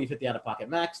deductible, you've hit the out-of-pocket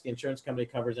max, the insurance company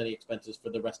covers any expenses for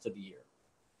the rest of the year.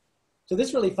 So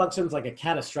this really functions like a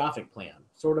catastrophic plan,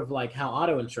 sort of like how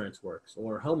auto insurance works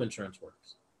or home insurance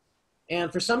works.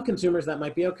 And for some consumers, that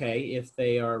might be okay if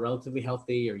they are relatively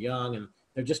healthy or young and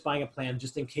they're just buying a plan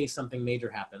just in case something major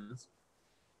happens.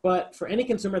 But for any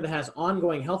consumer that has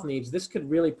ongoing health needs, this could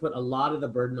really put a lot of the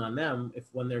burden on them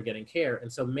when they're getting care,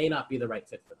 and so may not be the right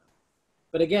fit for them.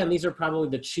 But again, these are probably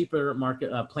the cheaper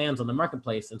plans on the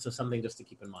marketplace, and so something just to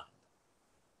keep in mind.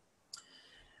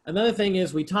 Another thing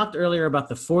is we talked earlier about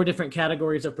the 4 different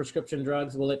categories of prescription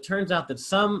drugs. Well, it turns out that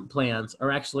some plans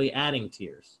are actually adding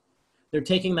tiers. They're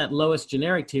taking that lowest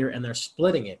generic tier and they're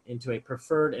splitting it into a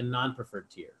preferred and non-preferred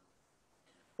tier.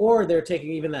 Or they're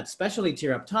taking even that specialty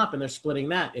tier up top and they're splitting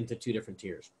that into 2 different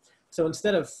tiers. So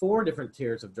instead of 4 different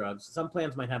tiers of drugs, some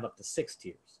plans might have up to 6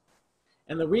 tiers.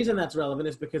 And the reason that's relevant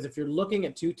is because if you're looking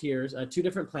at 2 tiers, 2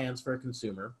 different plans for a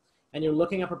consumer, and you're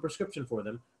looking up a prescription for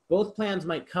them, both plans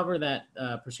might cover that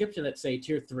prescription at, say,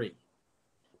 tier 3.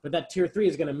 But that tier 3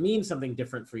 is going to mean something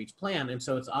different for each plan, and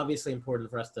so it's obviously important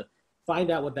for us to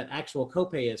find out what that actual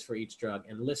copay is for each drug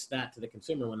and list that to the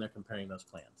consumer when they're comparing those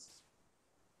plans.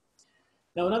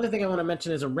 Now, another thing I want to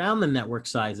mention is around the network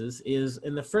sizes is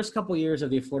in the first couple years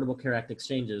of the Affordable Care Act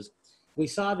exchanges, we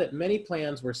saw that many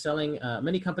plans were selling,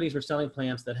 many companies were selling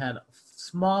plans that had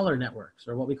smaller networks,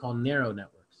 or what we call narrow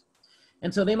networks.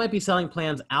 And so they might be selling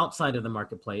plans outside of the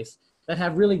marketplace that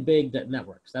have really big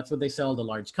networks. That's what they sell to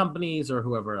large companies or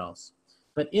whoever else.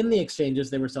 But in the exchanges,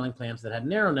 they were selling plans that had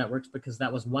narrow networks because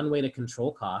that was one way to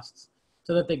control costs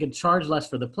so that they could charge less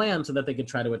for the plan so that they could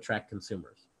try to attract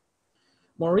consumers.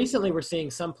 More recently, we're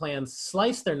seeing some plans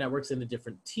slice their networks into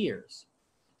different tiers.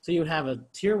 So you have a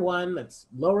tier 1 that's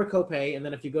lower copay, and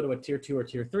then if you go to a tier 2 or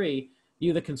tier 3,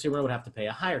 you, the consumer, would have to pay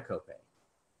a higher copay.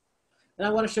 And I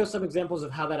want to show some examples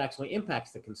of how that actually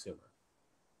impacts the consumer.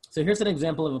 So here's an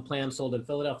example of a plan sold in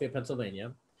Philadelphia,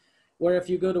 Pennsylvania, where if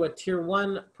you go to a tier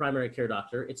 1 primary care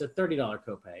doctor, it's a $30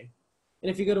 copay.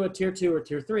 And if you go to a tier 2 or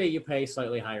tier 3, you pay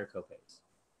slightly higher copays.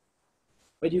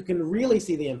 But you can really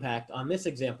see the impact on this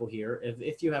example here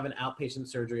if you have an outpatient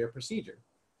surgery or procedure.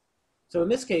 So in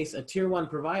this case, a tier 1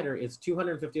 provider is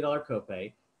 $250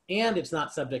 copay, and it's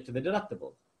not subject to the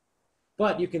deductible.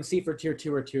 But you can see for tier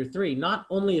 2 or tier 3, not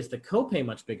only is the copay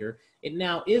much bigger, it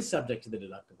now is subject to the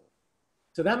deductible.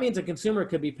 So that means a consumer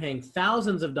could be paying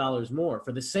thousands of dollars more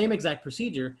for the same exact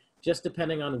procedure, just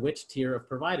depending on which tier of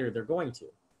provider they're going to.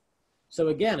 So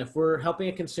again, if we're helping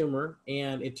a consumer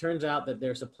and it turns out that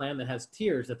there's a plan that has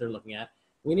tiers that they're looking at,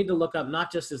 we need to look up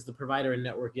not just is the provider and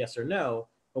network yes or no,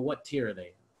 but what tier are they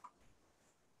in.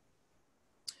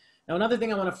 Now, another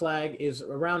thing I want to flag is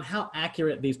around how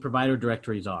accurate these provider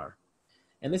directories are.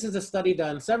 And this is a study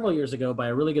done several years ago by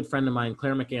a really good friend of mine,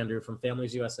 Claire McAndrew from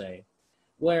Families USA,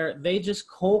 where they just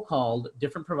cold called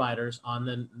different providers on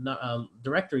the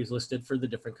directories listed for the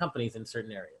different companies in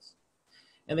certain areas.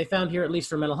 And they found here, at least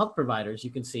for mental health providers, you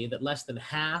can see that less than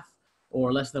half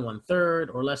or less than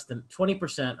 1/3 or less than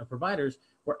 20% of providers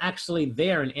were actually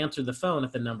there and answered the phone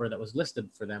at the number that was listed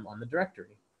for them on the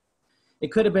directory.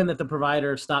 It could have been that the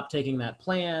provider stopped taking that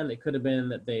plan. It could have been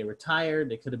that they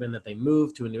retired. It could have been that they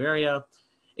moved to a new area.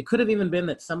 It could have even been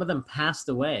that some of them passed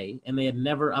away and they had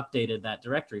never updated that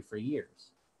directory for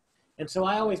years. And so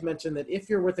I always mention that if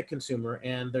you're with a consumer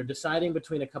and they're deciding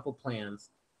between a couple plans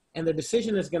and their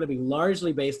decision is going to be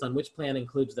largely based on which plan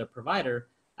includes their provider,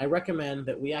 I recommend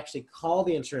that we actually call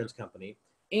the insurance company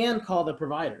and call the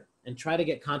provider and try to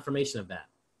get confirmation of that.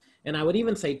 And I would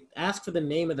even say, ask for the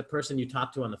name of the person you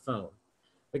talk to on the phone,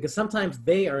 because sometimes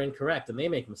they are incorrect and they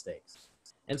make mistakes.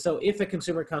 And so if a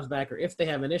consumer comes back or if they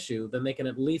have an issue, then they can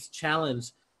at least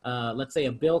challenge let's say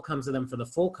a bill comes to them for the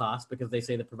full cost because they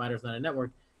say the provider's not a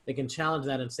network, they can challenge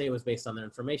that and say it was based on their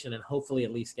information and hopefully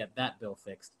at least get that bill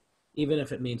fixed, even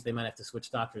if it means they might have to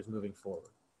switch doctors moving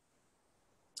forward.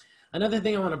 Another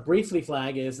thing I want to briefly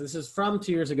flag is, this is from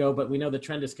 2 years ago, but we know the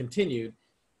trend has continued,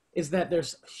 is that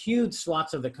there's huge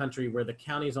swaths of the country where the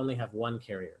counties only have one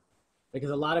carrier because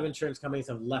a lot of insurance companies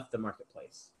have left the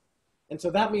marketplace. And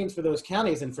so that means for those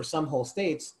counties and for some whole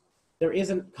states, there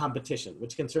isn't competition,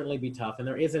 which can certainly be tough, and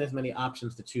there isn't as many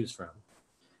options to choose from.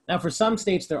 Now, for some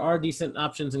states, there are decent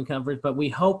options in coverage, but we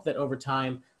hope that over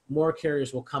time, more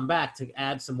carriers will come back to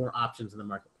add some more options in the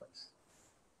marketplace.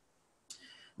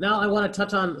 Now, I want to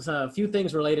touch on a few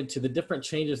things related to the different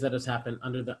changes that has happened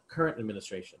under the current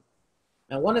administration.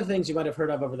 Now, one of the things you might have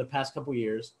heard of over the past couple of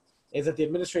years is that the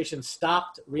administration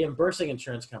stopped reimbursing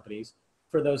insurance companies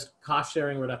for those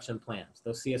cost-sharing reduction plans,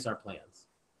 those CSR plans.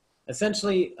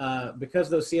 Essentially, because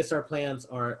those CSR plans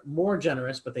are more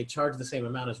generous, but they charge the same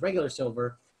amount as regular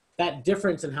silver, that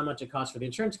difference in how much it costs for the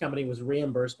insurance company was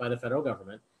reimbursed by the federal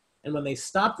government. And when they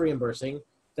stopped reimbursing,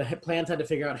 the plans had to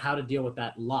figure out how to deal with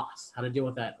that loss, how to deal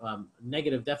with that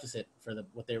negative deficit for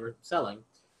what they were selling.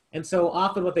 And so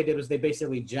often what they did was they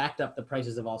basically jacked up the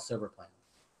prices of all silver plans.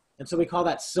 And so we call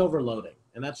that silver loading.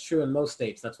 And that's true in most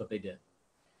states, that's what they did.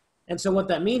 And so what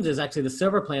that means is actually the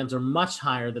silver plans are much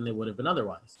higher than they would have been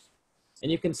otherwise.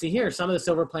 And you can see here, some of the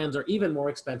silver plans are even more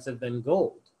expensive than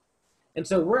gold. And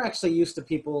so we're actually used to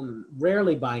people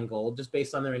rarely buying gold just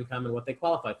based on their income and what they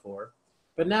qualify for.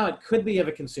 But now it could be of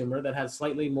a consumer that has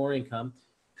slightly more income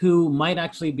who might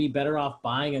actually be better off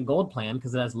buying a gold plan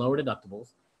because it has lower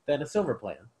deductibles than a silver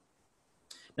plan.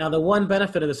 Now, the one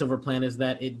benefit of the silver plan is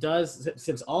that it does,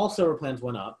 since all silver plans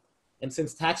went up, and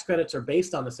since tax credits are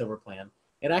based on the silver plan,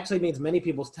 it actually means many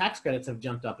people's tax credits have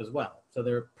jumped up as well. So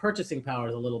their purchasing power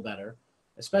is a little better,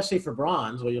 especially for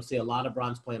bronze, where you'll see a lot of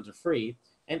bronze plans are free,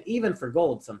 and even for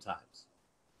gold sometimes.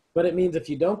 But it means if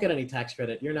you don't get any tax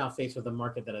credit, you're now faced with a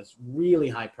market that has really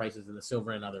high prices in the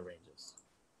silver and other ranges.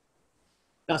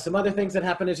 Now, some other things that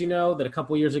happened, as you know, that a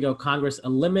couple years ago, Congress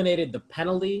eliminated the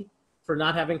penalty for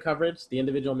not having coverage, the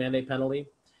individual mandate penalty.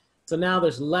 So now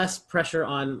there's less pressure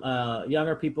on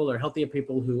younger people or healthier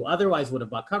people who otherwise would have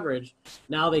bought coverage.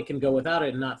 Now they can go without it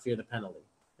and not fear the penalty.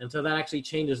 And so that actually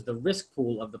changes the risk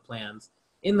pool of the plans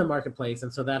in the marketplace.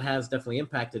 And so that has definitely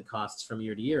impacted costs from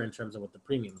year to year in terms of what the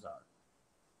premiums are.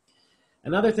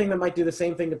 Another thing that might do the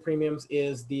same thing to premiums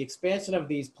is the expansion of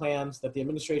these plans that the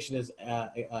administration is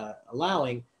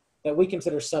allowing that we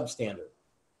consider substandard.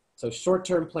 So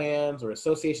short-term plans or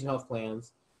association health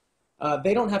plans,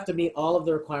 they don't have to meet all of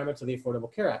the requirements of the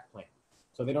Affordable Care Act plan.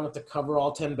 So they don't have to cover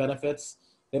all 10 benefits.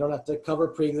 They don't have to cover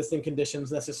pre-existing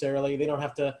conditions necessarily. They don't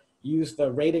have to use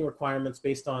the rating requirements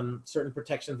based on certain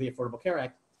protections of the Affordable Care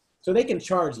Act. So they can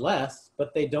charge less,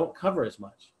 but they don't cover as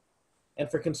much. And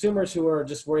for consumers who are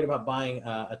just worried about buying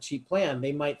a cheap plan,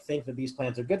 they might think that these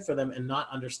plans are good for them and not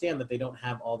understand that they don't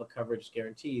have all the coverage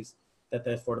guarantees that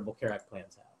the Affordable Care Act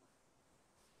plans have.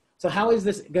 So how is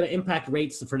this going to impact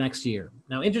rates for next year?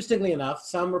 Now, interestingly enough,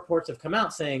 some reports have come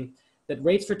out saying that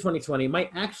rates for 2020 might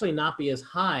actually not be as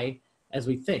high as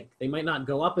we think. They might not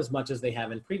go up as much as they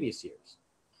have in previous years.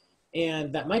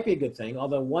 And that might be a good thing,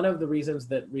 although one of the reasons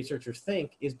that researchers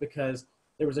think is because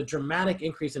there was a dramatic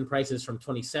increase in prices from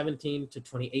 2017 to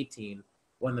 2018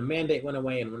 when the mandate went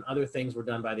away and when other things were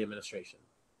done by the administration.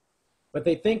 But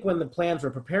they think when the plans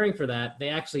were preparing for that, they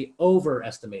actually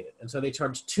overestimated. And so they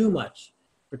charged too much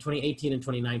for 2018 and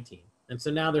 2019. And so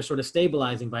now they're sort of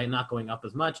stabilizing by it not going up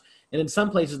as much. And in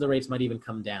some places, the rates might even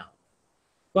come down.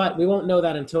 But we won't know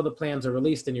that until the plans are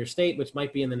released in your state, which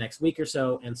might be in the next week or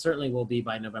so, and certainly will be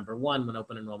by November 1 when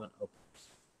open enrollment opens.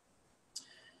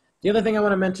 The other thing I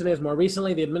want to mention is more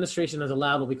recently, the administration has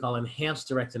allowed what we call enhanced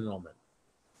direct enrollment.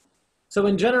 So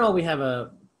in general, we have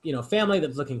a family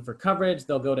that's looking for coverage.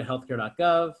 They'll go to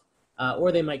healthcare.gov,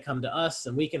 or they might come to us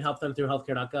and we can help them through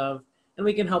healthcare.gov, and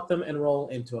we can help them enroll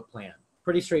into a plan.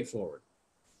 Pretty straightforward.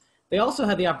 They also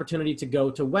had the opportunity to go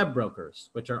to web brokers,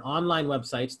 which are online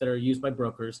websites that are used by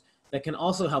brokers that can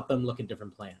also help them look at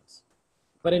different plans.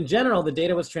 But in general, the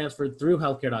data was transferred through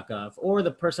healthcare.gov, or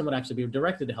the person would actually be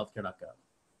directed to healthcare.gov.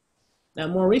 Now,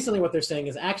 more recently, what they're saying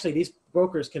is actually these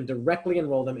brokers can directly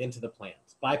enroll them into the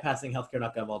plans, bypassing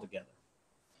healthcare.gov altogether.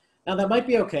 Now, that might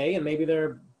be okay, and maybe there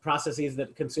are processes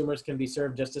that consumers can be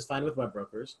served just as fine with web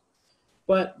brokers,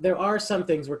 but there are some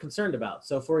things we're concerned about.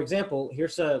 So, for example,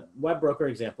 here's a web broker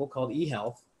example called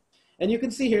eHealth, and you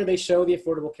can see here they show the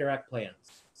Affordable Care Act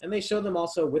plans, and they show them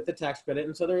also with the tax credit,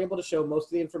 and so they're able to show most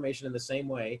of the information in the same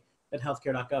way that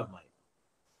healthcare.gov might.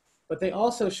 But they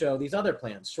also show these other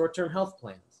plans, short-term health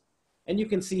plans. And you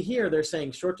can see here, they're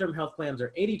saying short-term health plans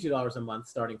are $82 a month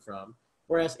starting from,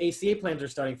 whereas ACA plans are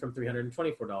starting from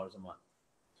 $324 a month.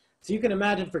 So you can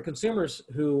imagine for consumers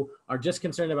who are just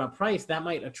concerned about price, that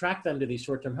might attract them to these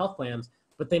short-term health plans,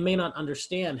 but they may not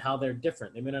understand how they're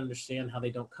different. They may not understand how they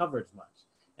don't cover as much.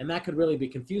 And that could really be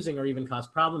confusing or even cause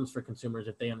problems for consumers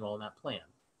if they enroll in that plan.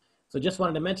 So just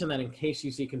wanted to mention that in case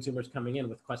you see consumers coming in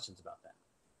with questions about that.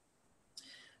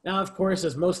 Now, of course,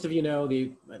 as most of you know,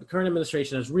 the current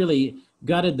administration has really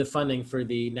gutted the funding for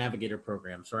the Navigator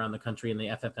programs around the country in the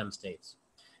FFM states.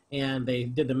 And they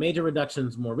did the major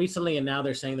reductions more recently, and now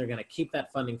they're saying they're going to keep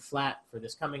that funding flat for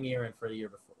this coming year and for the year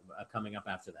before, coming up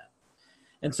after that.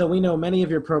 And so we know many of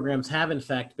your programs have, in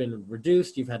fact, been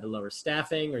reduced. You've had to lower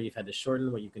staffing, or you've had to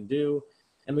shorten what you can do.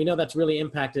 And we know that's really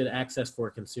impacted access for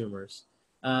consumers.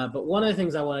 But one of the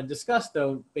things I want to discuss,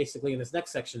 though, basically in this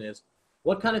next section is,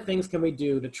 what kind of things can we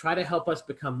do to try to help us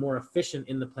become more efficient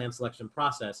in the plan selection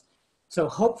process? So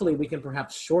hopefully we can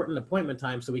perhaps shorten appointment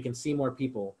time so we can see more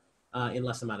people in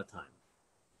less amount of time.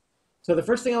 So the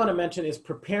first thing I want to mention is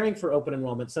preparing for open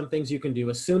enrollment, some things you can do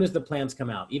as soon as the plans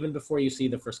come out, even before you see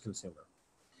the first consumer.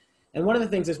 And one of the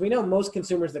things is we know most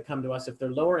consumers that come to us, if they're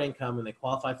lower income and they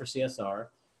qualify for CSR,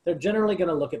 they're generally going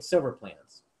to look at silver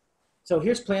plans. So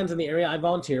here's plans in the area I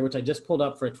volunteer, which I just pulled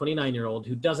up for a 29-year-old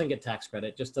who doesn't get tax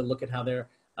credit, just to look at how they're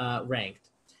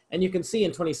ranked. And you can see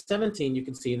in 2017, you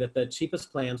can see that the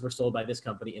cheapest plans were sold by this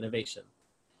company, Innovation.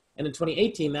 And in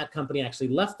 2018, that company actually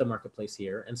left the marketplace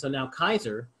here. And so now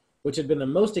Kaiser, which had been the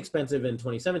most expensive in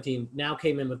 2017, now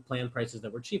came in with plan prices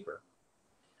that were cheaper.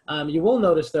 You will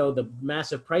notice, though, the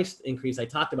massive price increase I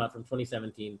talked about from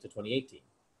 2017 to 2018.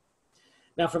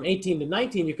 Now, from 18 to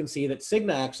 19, you can see that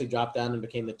Cigna actually dropped down and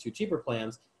became the two cheaper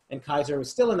plans, and Kaiser was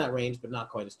still in that range, but not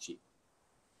quite as cheap.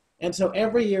 And so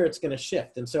every year it's going to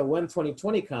shift. And so when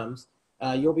 2020 comes,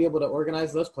 you'll be able to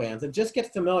organize those plans and just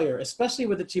get familiar, especially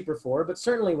with the cheaper four, but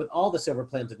certainly with all the silver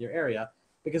plans in your area,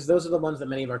 because those are the ones that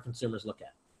many of our consumers look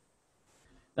at.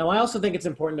 Now, I also think it's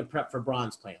important to prep for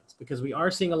bronze plans, because we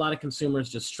are seeing a lot of consumers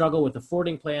just struggle with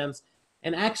affording plans.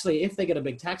 And actually, if they get a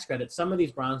big tax credit, some of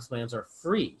these bronze plans are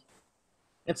free.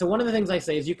 And so one of the things I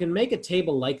say is you can make a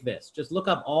table like this. Just look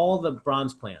up all the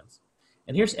bronze plans.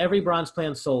 And here's every bronze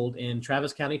plan sold in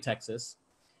Travis County, Texas.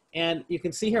 And you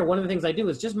can see here, one of the things I do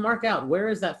is just mark out where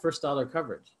is that first dollar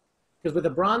coverage. Because with a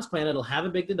bronze plan, it'll have a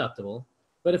big deductible.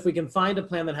 But if we can find a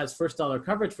plan that has first dollar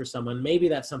coverage for someone, maybe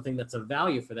that's something that's of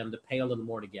value for them to pay a little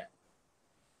more to get.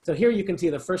 So here you can see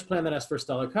the first plan that has first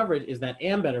dollar coverage is that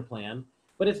Ambetter plan,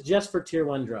 but it's just for tier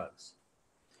 1 drugs.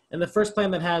 And the first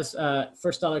plan that has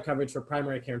first dollar coverage for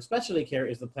primary care and specialty care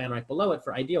is the plan right below it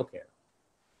for Ideal Care.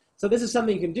 So this is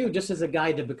something you can do just as a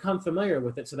guide to become familiar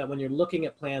with it, so that when you're looking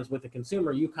at plans with the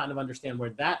consumer, you kind of understand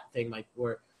where that thing might,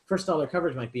 where first dollar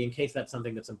coverage might be, in case that's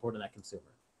something that's important to that consumer.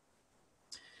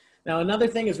 Now, another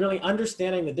thing is really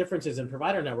understanding the differences in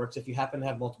provider networks if you happen to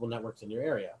have multiple networks in your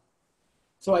area.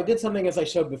 So I did something, as I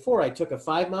showed before. I took a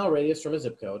 5-mile radius from a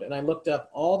zip code, and I looked up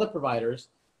all the providers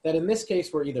that in this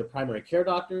case were either primary care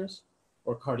doctors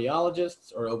or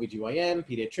cardiologists or OBGYN,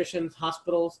 pediatricians,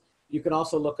 hospitals. You can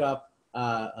also look up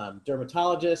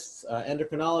dermatologists,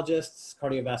 endocrinologists,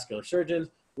 cardiovascular surgeons,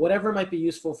 whatever might be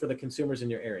useful for the consumers in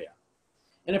your area.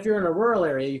 And if you're in a rural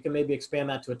area, you can maybe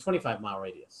expand that to a 25-mile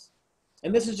radius.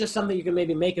 And this is just something you can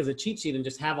maybe make as a cheat sheet and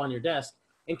just have on your desk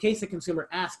in case the consumer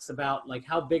asks about, like,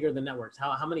 how big are the networks,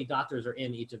 how many doctors are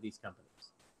in each of these companies.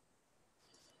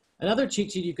 Another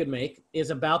cheat sheet you could make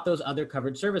is about those other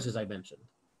covered services I mentioned.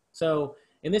 So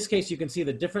in this case, you can see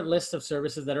the different lists of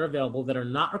services that are available that are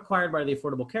not required by the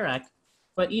Affordable Care Act,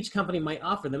 but each company might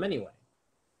offer them anyway.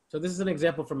 So this is an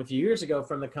example from a few years ago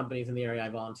from the companies in the area I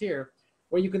volunteer,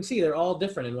 where you can see they're all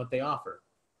different in what they offer.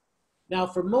 Now,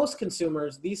 for most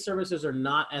consumers, these services are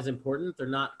not as important. They're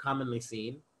not commonly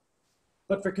seen.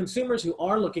 But for consumers who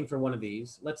are looking for one of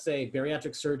these, let's say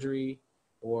bariatric surgery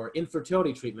or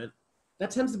infertility treatment,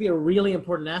 that tends to be a really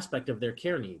important aspect of their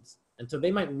care needs. And so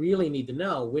they might really need to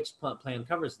know which plan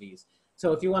covers these.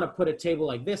 So if you want to put a table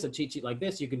like this, a cheat sheet like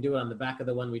this, you can do it on the back of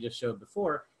the one we just showed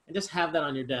before, and just have that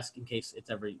on your desk in case it's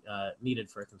ever needed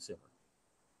for a consumer.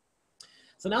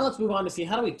 So now let's move on to see,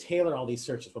 how do we tailor all these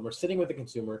searches when we're sitting with the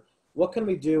consumer? What can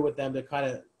we do with them to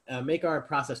kind of make our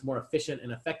process more efficient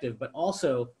and effective, but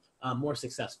also more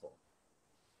successful?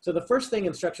 So the first thing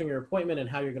in structuring your appointment and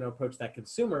how you're going to approach that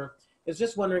consumer is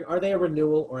just wondering, are they a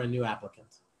renewal or a new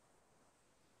applicant?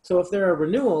 So if they're a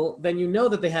renewal, then you know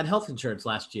that they had health insurance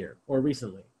last year or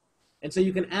recently. And so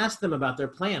you can ask them about their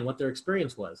plan, what their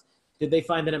experience was. Did they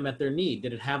find that it met their need?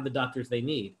 Did it have the doctors they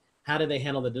need? How did they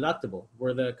handle the deductible?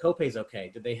 Were the copays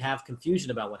okay? Did they have confusion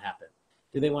about what happened?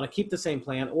 Do they want to keep the same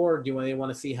plan, or do they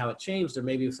want to see how it changed, or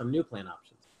maybe some new plan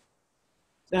options?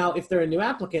 Now, if they're a new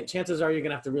applicant, chances are you're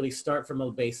going to have to really start from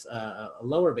a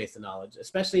lower base of knowledge,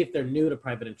 especially if they're new to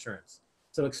private insurance.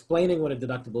 So explaining what a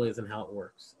deductible is and how it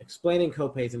works, explaining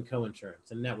copays and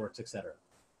coinsurance and networks, et cetera.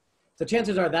 So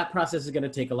chances are that process is going to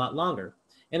take a lot longer.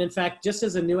 And in fact, just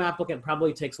as a new applicant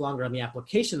probably takes longer on the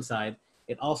application side,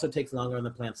 it also takes longer on the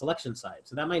plan selection side.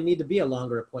 So that might need to be a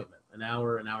longer appointment, an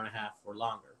hour and a half, or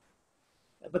longer.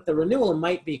 But the renewal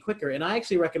might be quicker. And I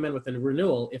actually recommend with a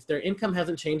renewal, if their income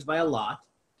hasn't changed by a lot,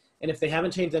 and if they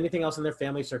haven't changed anything else in their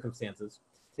family circumstances,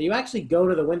 that you actually go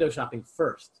to the window shopping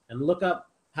first and look up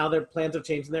how their plans have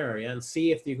changed in their area and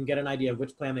see if you can get an idea of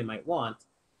which plan they might want.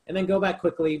 And then go back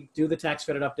quickly, do the tax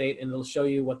credit update, and it'll show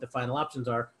you what the final options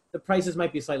are. The prices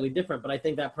might be slightly different, but I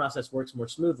think that process works more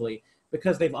smoothly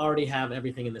because they've already have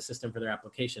everything in the system for their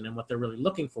application, and what they're really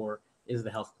looking for is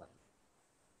the health plan.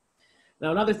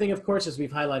 Now, another thing, of course, as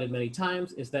we've highlighted many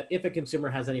times, is that if a consumer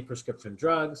has any prescription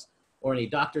drugs or any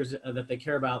doctors that they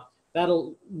care about,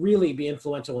 that'll really be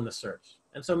influential in the search.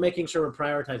 And so making sure we're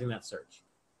prioritizing that search.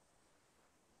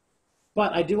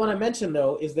 But I do want to mention,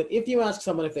 though, is that if you ask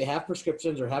someone if they have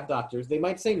prescriptions or have doctors, they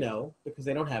might say no because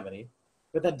they don't have any,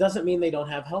 but that doesn't mean they don't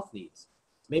have health needs.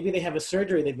 Maybe they have a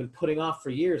surgery they've been putting off for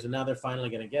years and now they're finally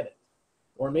going to get it.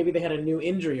 Or maybe they had a new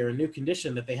injury or a new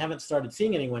condition that they haven't started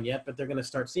seeing anyone yet, but they're going to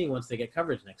start seeing once they get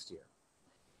coverage next year.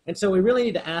 And so we really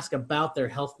need to ask about their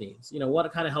health needs. You know,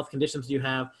 what kind of health conditions do you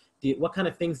have? What kind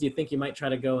of things do you think you might try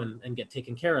to go and get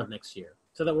taken care of next year?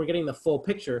 So that we're getting the full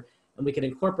picture and we can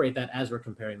incorporate that as we're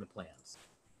comparing the plans.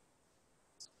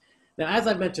 Now, as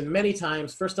I've mentioned many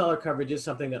times, first dollar coverage is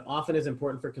something that often is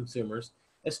important for consumers,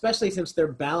 especially since they're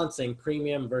balancing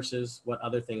premium versus what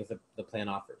other things that the plan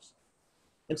offers.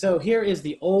 And so here is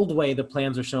the old way the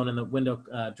plans are shown in the window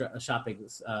shopping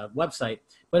website,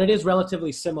 but it is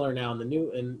relatively similar now in the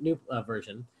new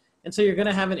version. And so you're going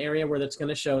to have an area where that's going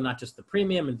to show not just the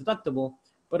premium and deductible,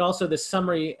 but also the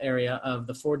summary area of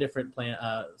the 4 different plan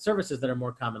services that are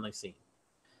more commonly seen.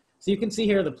 So you can see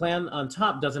here the plan on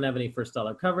top doesn't have any first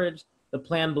dollar coverage. The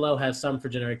plan below has some for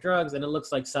generic drugs, and it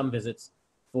looks like some visits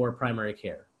for primary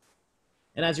care.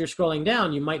 And as you're scrolling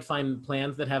down, you might find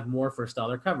plans that have more first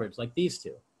dollar coverage, like these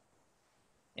 2.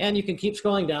 And you can keep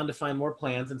scrolling down to find more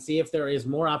plans and see if there is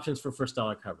more options for first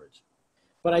dollar coverage.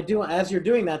 But as you're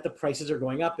doing that, the prices are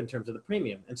going up in terms of the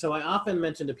premium. And so I often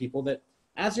mention to people that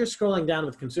as you're scrolling down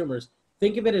with consumers,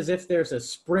 think of it as if there's a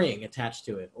spring attached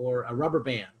to it or a rubber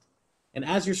band. And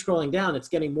as you're scrolling down, it's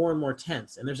getting more and more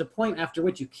tense. And there's a point after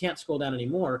which you can't scroll down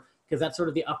anymore because that's sort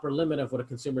of the upper limit of what a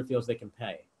consumer feels they can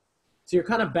pay. So you're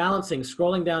kind of balancing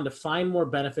scrolling down to find more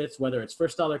benefits, whether it's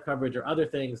first dollar coverage or other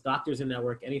things, doctors in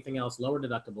network, anything else, lower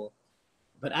deductible.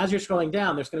 But as you're scrolling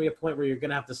down, there's going to be a point where you're going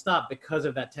to have to stop because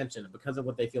of that tension, because of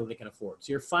what they feel they can afford.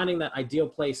 So you're finding that ideal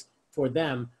place for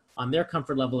them on their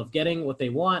comfort level of getting what they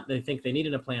want, they think they need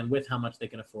in a plan with how much they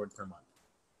can afford per month.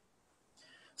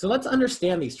 So let's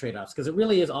understand these trade-offs because it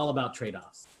really is all about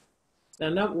trade-offs.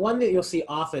 Now, one that you'll see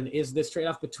often is this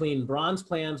trade-off between bronze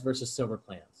plans versus silver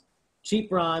plans. Cheap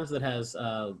bronze that has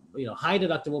high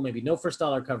deductible, maybe no first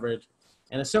dollar coverage,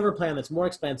 and a silver plan that's more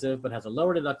expensive but has a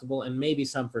lower deductible and maybe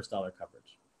some first dollar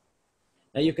coverage.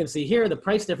 Now you can see here the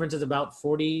price difference is about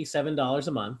 $47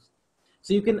 a month.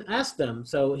 So you can ask them,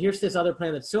 so here's this other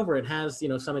plan that's silver, it has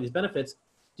some of these benefits.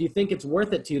 Do you think it's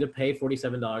worth it to you to pay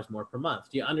 $47 more per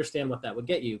month? Do you understand what that would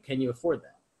get you? Can you afford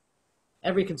that?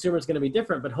 Every consumer is going to be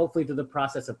different, but hopefully through the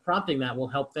process of prompting that will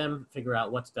help them figure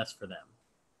out what's best for them.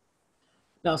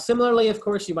 Now, similarly, of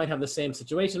course, you might have the same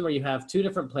situation where you have 2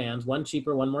 different plans, one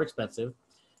cheaper, one more expensive,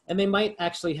 and they might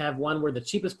actually have one where the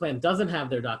cheapest plan doesn't have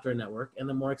their doctor network and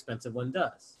the more expensive one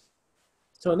does.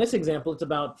 So in this example, it's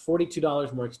about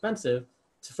 $42 more expensive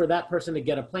for that person to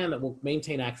get a plan that will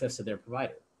maintain access to their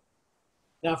provider.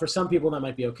 Now, for some people that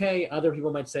might be okay. Other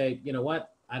people might say, you know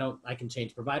what, I can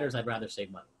change providers. I'd rather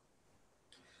save money.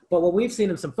 But what we've seen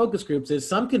in some focus groups is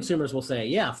some consumers will say,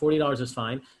 yeah, $40 is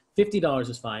fine, $50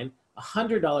 is fine,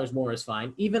 $100 more is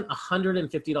fine, even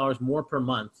 $150 more per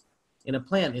month in a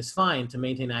plan is fine to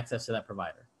maintain access to that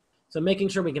provider. So making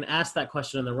sure we can ask that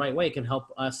question in the right way can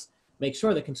help us make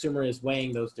sure the consumer is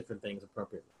weighing those different things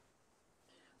appropriately.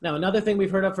 Now, another thing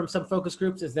we've heard of from some focus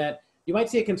groups is that you might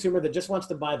see a consumer that just wants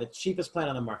to buy the cheapest plan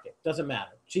on the market. Doesn't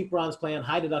matter. Cheap bronze plan,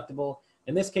 high deductible.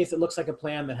 In this case, it looks like a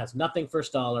plan that has nothing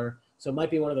first dollar, so it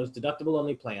might be one of those deductible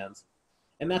only plans.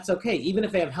 And that's okay. Even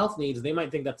if they have health needs, they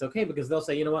might think that's okay because they'll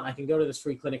say, you know what, I can go to this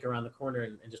free clinic around the corner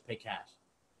and just pay cash.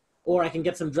 Or I can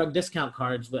get some drug discount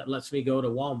cards that lets me go to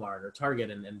Walmart or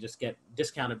Target and just get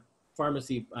discounted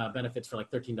pharmacy benefits for like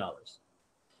 $13.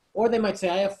 Or they might say,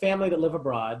 I have family that live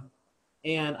abroad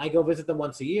and I go visit them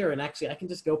once a year, and actually I can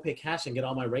just go pay cash and get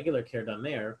all my regular care done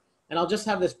there. And I'll just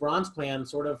have this bronze plan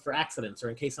sort of for accidents or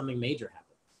in case something major happens.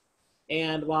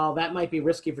 And while that might be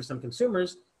risky for some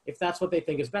consumers, if that's what they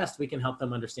think is best, we can help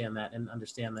them understand that and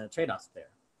understand the trade-offs there.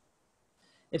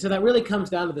 And so that really comes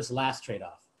down to this last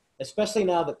trade-off, especially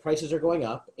now that prices are going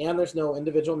up and there's no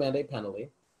individual mandate penalty.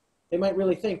 They might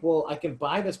really think, well, I can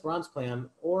buy this bronze plan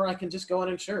or I can just go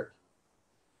uninsured.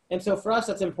 And so for us,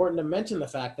 that's important to mention the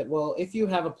fact that, well, if you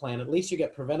have a plan, at least you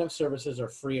get preventive services are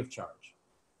free of charge.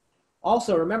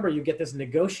 Also, remember, you get this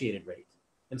negotiated rate.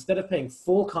 Instead of paying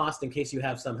full cost in case you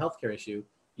have some healthcare issue,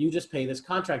 you just pay this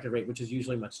contracted rate, which is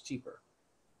usually much cheaper.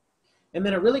 And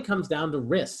then it really comes down to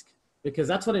risk, because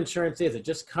that's what insurance is. It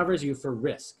just covers you for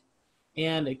risk.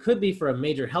 And it could be for a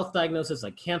major health diagnosis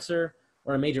like cancer,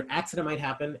 or a major accident might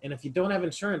happen. And if you don't have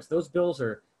insurance, those bills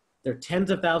they're tens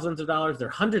of thousands of dollars, they're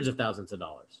hundreds of thousands of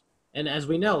dollars. And as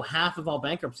we know, half of all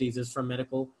bankruptcies is from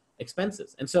medical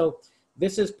expenses. And so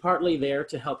this is partly there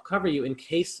to help cover you in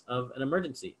case of an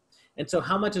emergency. And so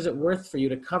how much is it worth for you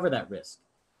to cover that risk?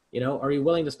 Are you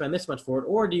willing to spend this much for it?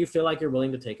 Or do you feel like you're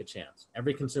willing to take a chance?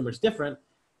 Every consumer is different,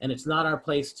 and it's not our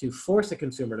place to force a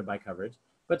consumer to buy coverage,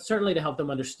 but certainly to help them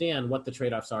understand what the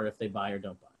trade-offs are if they buy or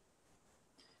don't buy.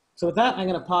 So with that, I'm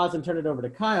going to pause and turn it over to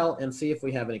Kyle and see if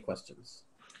we have any questions.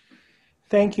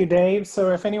 Thank you, Dave.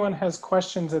 So if anyone has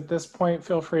questions at this point,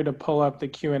 feel free to pull up the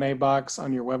Q&A box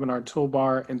on your webinar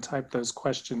toolbar and type those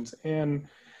questions in.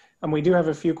 And we do have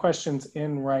a few questions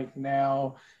in right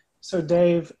now. So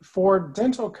Dave, for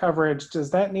dental coverage,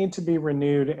 does that need to be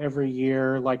renewed every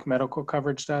year like medical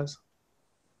coverage does?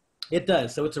 It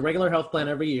does. So it's a regular health plan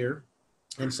every year.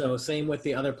 And so same with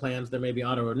the other plans, there may be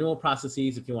auto renewal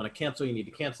processes. If you want to cancel, you need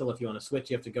to cancel. If you want to switch,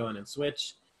 you have to go in and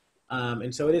switch.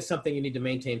 And so it is something you need to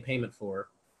maintain payment for.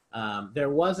 There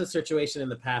was a situation in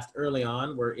the past early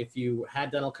on where if you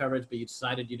had dental coverage, but you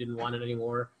decided you didn't want it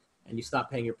anymore and you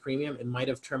stopped paying your premium, it might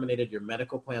have terminated your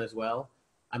medical plan as well.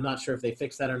 I'm not sure if they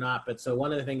fixed that or not, but so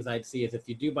one of the things I'd see is if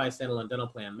you do buy a standalone dental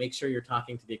plan, make sure you're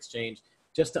talking to the exchange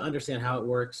just to understand how it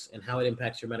works and how it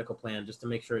impacts your medical plan, just to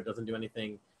make sure it doesn't do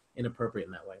anything inappropriate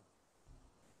in that way.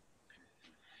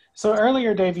 So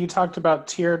earlier, Dave, you talked about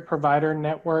tiered provider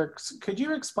networks. Could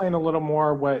you explain a little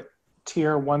more what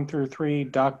tier 1 through 3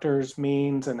 doctors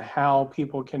means and how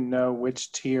people can know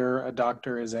which tier a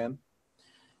doctor is in?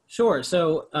 Sure.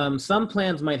 So some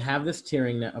plans might have this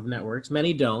tiering of networks.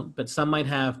 Many don't, but some might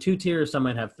have 2 tiers, some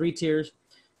might have 3 tiers.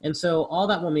 And so all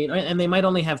that will mean, and they might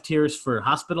only have tiers for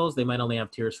hospitals. They might only have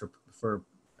tiers for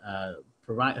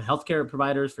healthcare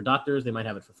providers, for doctors. They might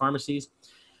have it for pharmacies.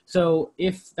 So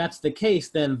if that's the case,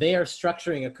 then they are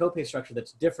structuring a copay structure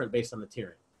that's different based on the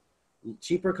tiering.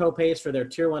 Cheaper copays for their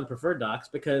tier 1 preferred docs,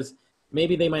 because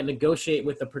maybe they might negotiate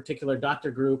with a particular doctor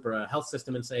group or a health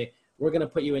system and say, we're going to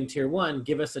put you in tier 1,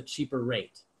 give us a cheaper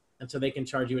rate. And so they can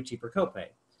charge you a cheaper copay.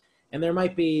 And there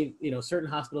might be, certain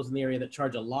hospitals in the area that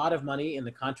charge a lot of money in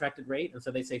the contracted rate. And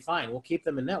so they say, fine, we'll keep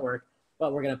them in network,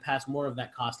 but we're going to pass more of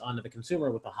that cost onto the consumer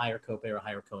with a higher copay or a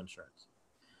higher coinsurance.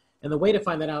 And the way to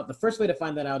find that out, the first way to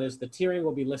find that out is the tiering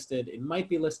will be listed. It might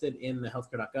be listed in the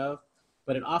healthcare.gov,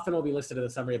 but it often will be listed in the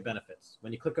summary of benefits.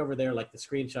 When you click over there, like the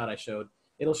screenshot I showed,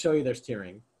 it'll show you there's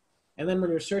tiering. And then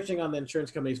when you're searching on the insurance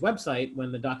company's website,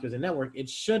 when the doctor's in network, it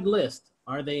should list,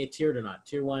 are they tiered or not?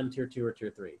 Tier 1, tier 2, or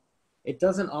tier 3. It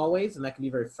doesn't always, and that can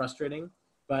be very frustrating,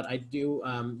 but I do,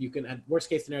 you can, at worst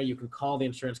case scenario, you can call the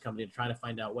insurance company to try to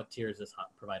find out what tier is this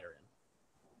provider in.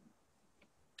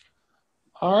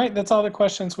 All right, that's all the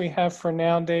questions we have for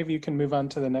now. Dave, you can move on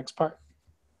to the next part.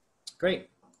 Great.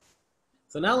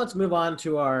 So now let's move on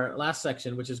to our last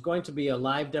section, which is going to be a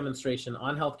live demonstration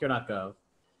on healthcare.gov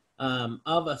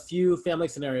of a few family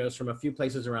scenarios from a few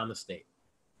places around the state.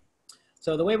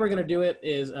 So the way we're going to do it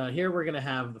is here we're going to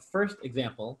have the first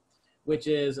example, which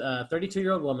is a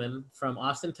 32-year-old woman from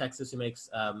Austin, Texas, who makes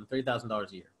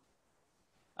 $30,000 a year.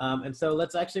 And so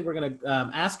we're going to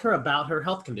ask her about her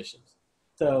health conditions.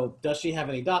 So does she have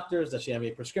any doctors? Does she have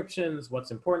any prescriptions? What's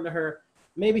important to her?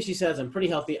 Maybe she says, I'm pretty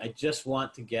healthy. I just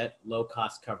want to get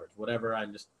low-cost coverage, whatever.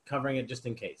 I'm just covering it just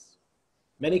in case.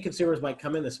 Many consumers might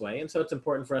come in this way, and so it's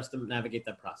important for us to navigate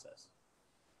that process.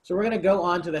 So we're going to go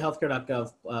on to the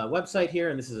healthcare.gov website here,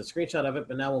 and this is a screenshot of it,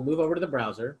 but now we'll move over to the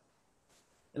browser.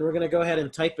 And we're going to go ahead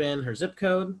and type in her zip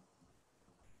code.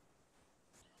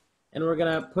 And we're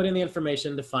going to put in the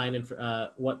information to find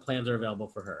what plans are available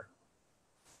for her.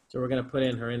 So we're going to put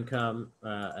in her income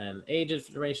and age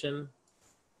information.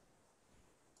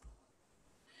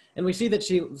 And we see that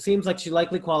she seems like she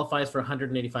likely qualifies for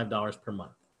 $185 per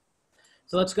month.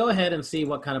 So let's go ahead and see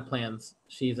what kind of plans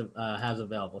she has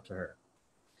available to her.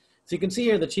 So you can see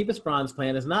here the cheapest bronze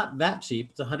plan is not that cheap.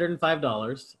 It's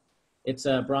 $105. It's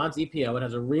a bronze EPO. It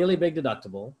has a really big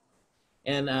deductible.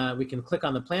 And we can click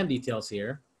on the plan details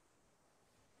here.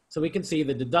 So we can see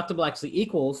the deductible actually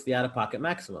equals the out-of-pocket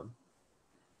maximum.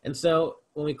 And so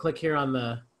when we click here on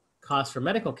the cost for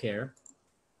medical care,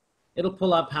 it'll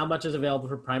pull up how much is available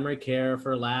for primary care,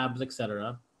 for labs,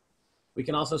 etc. We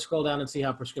can also scroll down and see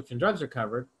how prescription drugs are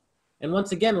covered. And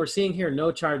once again, we're seeing here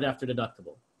no charge after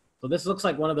deductible. So this looks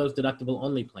like one of those deductible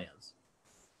only plans.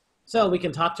 So we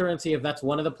can talk to her and see if that's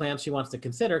one of the plans she wants to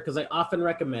consider, because I often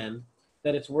recommend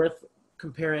that it's worth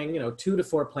comparing, 2 to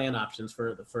 4 plan options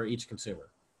for each consumer.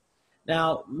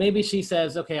 Now, maybe she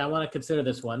says, okay, I want to consider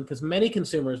this one, because many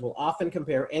consumers will often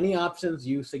compare any options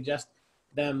you suggest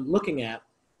them looking at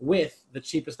with the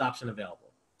cheapest option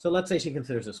available. So let's say she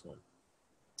considers this one.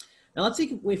 Now let's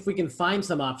see if we can find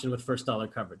some option with first dollar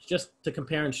coverage, just to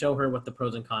compare and show her what the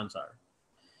pros and cons are.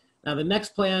 Now the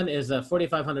next plan is a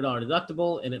 $4,500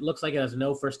 deductible, and it looks like it has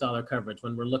no first dollar coverage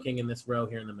when we're looking in this row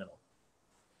here in the middle.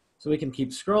 So we can keep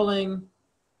scrolling.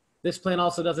 This plan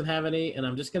also doesn't have any, and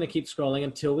I'm just going to keep scrolling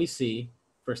until we see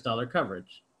first dollar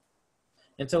coverage.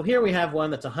 And so here we have one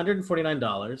that's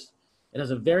 $149. It has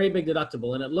a very big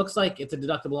deductible, and it looks like it's a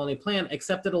deductible only plan,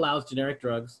 except it allows generic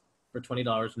drugs for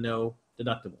 $20, no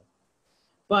deductible.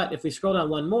 But if we scroll down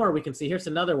one more, we can see here's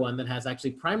another one that has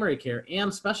actually primary care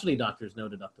and specialty doctors, no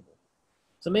deductible.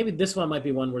 So maybe this one might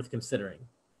be one worth considering.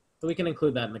 So we can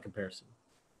include that in the comparison.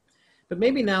 But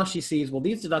maybe now she sees, well,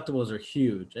 these deductibles are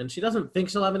huge, and she doesn't think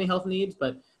she'll have any health needs,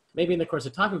 but maybe in the course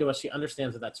of talking to us, she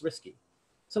understands that that's risky.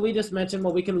 So we just mentioned,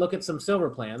 well, we can look at some silver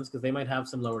plans because they might have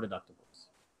some lower deductibles.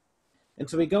 And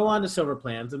so we go on to silver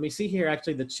plans, and we see here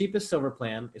actually the cheapest silver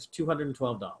plan is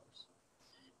 $212.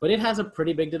 But it has a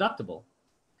pretty big deductible.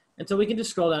 And so we can just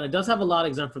scroll down. It does have a lot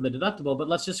exempt from the deductible, but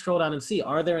let's just scroll down and see,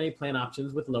 are there any plan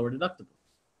options with lower deductibles?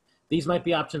 These might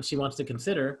be options she wants to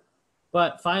consider.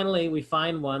 But finally, we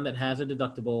find one that has a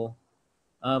deductible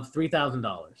of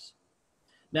 $3,000.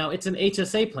 Now, it's an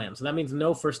HSA plan, so that means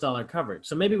no first dollar coverage.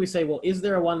 So maybe we say, well, is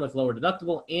there a one with lower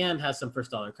deductible and has some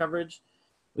first dollar coverage?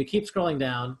 We keep scrolling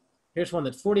down. Here's one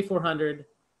that's $4,400,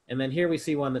 and then here we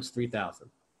see one that's $3,000.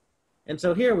 And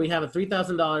so here we have a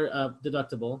 $3,000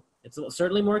 deductible. It's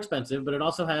certainly more expensive, but it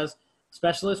also has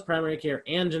specialist, primary care,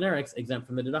 and generics exempt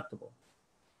from the deductible.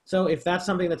 So if that's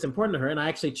something that's important to her, and I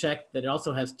actually checked that it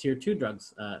also has tier 2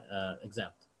 drugs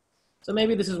exempt. So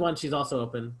maybe this is one she's also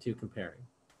open to comparing.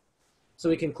 So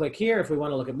we can click here. If we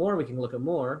want to look at more, we can look at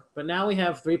more. But now we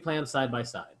have 3 plans side by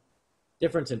side.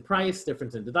 Difference in price,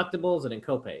 difference in deductibles, and in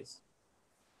copays.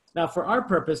 Now for our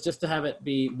purpose, just to have it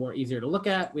be more easier to look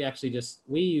at,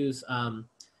 we use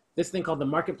this thing called the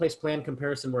Marketplace Plan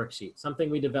Comparison Worksheet, something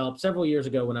we developed several years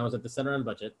ago when I was at the Center on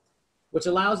Budget, which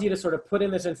allows you to sort of put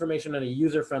in this information in a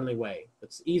user-friendly way.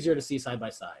 It's easier to see side by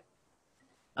side.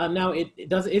 Now, it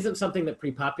isn't something that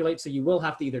pre-populates, so you will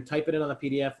have to either type it in on the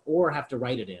PDF or have to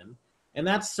write it in, and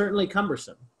that's certainly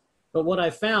cumbersome. But what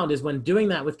I've found is when doing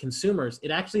that with consumers,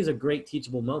 it actually is a great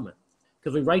teachable moment,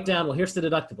 because we write down, well, here's the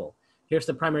deductible, here's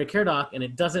the primary care doc, and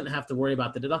it doesn't have to worry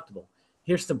about the deductible.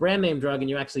 Here's the brand name drug, and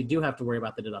you actually do have to worry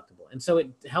about the deductible. And so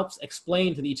it helps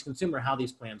explain to each consumer how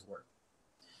these plans work.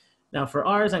 Now for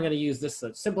ours, I'm going to use this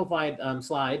simplified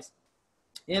slides.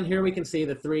 And here we can see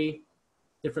the 3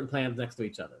 different plans next to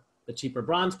each other. The cheaper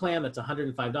bronze plan, that's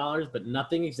 $105, but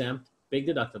nothing exempt, big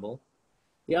deductible.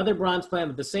 The other bronze plan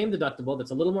with the same deductible,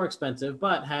 that's a little more expensive,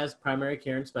 but has primary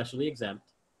care and specialty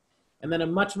exempt. And then a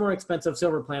much more expensive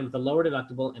silver plan with a lower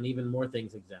deductible and even more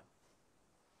things exempt.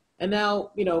 And now,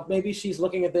 maybe she's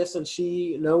looking at this and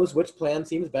she knows which plan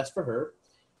seems best for her.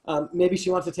 Maybe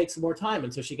she wants to take some more time,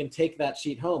 and so she can take that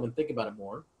sheet home and think about it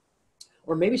more.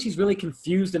 Or maybe she's really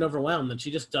confused and overwhelmed and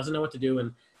she just doesn't know what to do,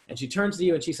 and she turns to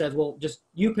you and she says, well, just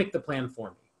you pick the plan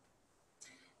for me.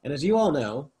 And as you all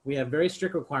know, we have very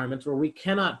strict requirements where we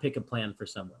cannot pick a plan for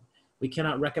someone. We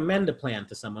cannot recommend a plan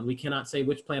to someone. We cannot say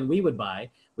which plan we would buy.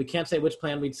 We can't say which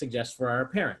plan we'd suggest for our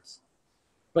parents.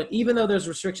 But even though those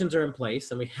restrictions are in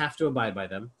place and we have to abide by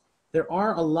them, there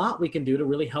are a lot we can do to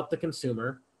really help the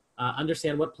consumer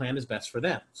understand what plan is best for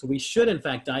them. So we should, in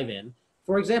fact, dive in.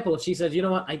 For example, if she says, you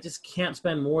know what, I just can't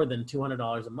spend more than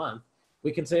 $200 a month,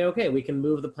 we can say, okay, we can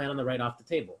move the plan on the right off the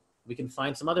table. We can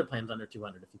find some other plans under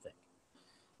 $200 if you think.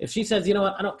 If she says, you know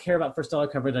what, I don't care about first dollar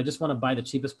coverage, I just want to buy the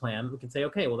cheapest plan, we can say,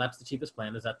 okay, well, that's the cheapest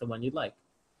plan. Is that the one you'd like?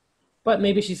 But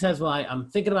maybe she says, well, I'm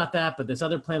thinking about that, but this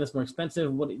other plan that's more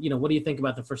expensive, what do you think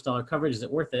about the first dollar coverage? Is it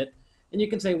worth it? And you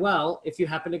can say, well, if you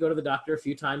happen to go to the doctor a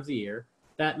few times a year,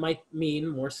 that might mean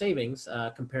more savings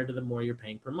compared to the more you're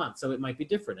paying per month. So it might be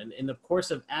different. And in the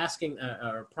course of asking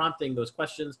or prompting those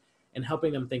questions and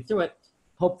helping them think through it,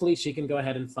 hopefully she can go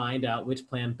ahead and find out which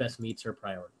plan best meets her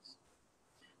priorities.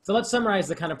 So let's summarize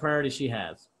the kind of priorities she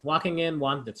has. Walking in,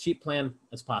 want the cheap plan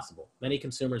as possible. Many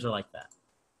consumers are like that.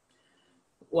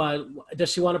 Well,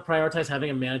 does she want to prioritize having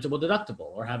a manageable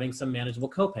deductible or having some manageable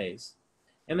copays?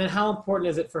 And then how important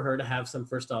is it for her to have some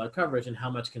first dollar coverage, and how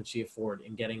much can she afford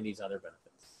in getting these other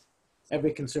benefits?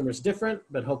 Every consumer is different,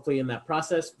 but hopefully in that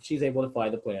process, she's able to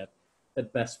find the plan that's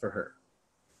best for her.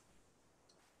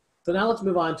 So now let's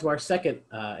move on to our second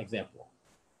example.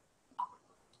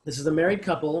 This is a married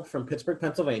couple from Pittsburgh,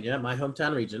 Pennsylvania, my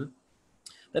hometown region,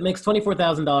 that makes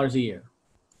 $24,000 a year.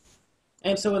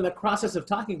 And so in the process of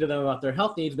talking to them about their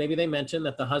health needs, maybe they mention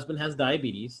that the husband has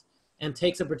diabetes and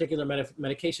takes a particular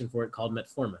medication for it called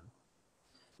metformin.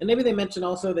 And maybe they mention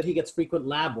also that he gets frequent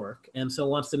lab work and so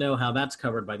wants to know how that's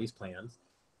covered by these plans.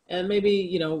 And maybe,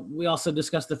 you know, we also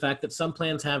discussed the fact that some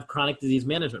plans have chronic disease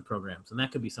management programs, and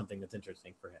that could be something that's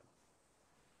interesting for him.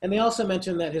 And they also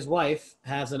mentioned that his wife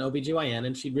has an OBGYN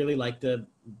and she'd really like to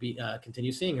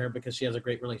continue seeing her because she has a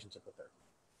great relationship with her.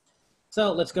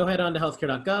 So let's go ahead on to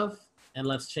healthcare.gov and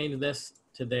let's change this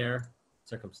to their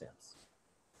circumstance.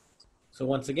 So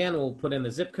once again, we'll put in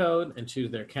the zip code and choose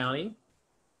their county.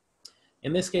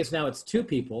 In this case, now it's 2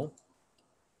 people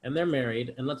and they're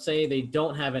married, and let's say they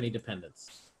don't have any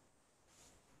dependents.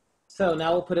 So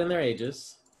now we'll put in their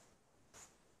ages.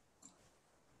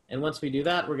 And once we do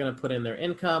that, we're going to put in their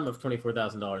income of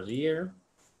 $24,000 a year.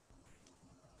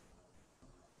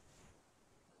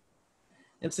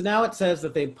 And so now it says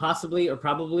that they possibly or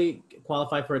probably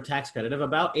qualify for a tax credit of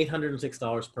about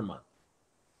 $806 per month.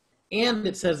 And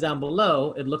it says down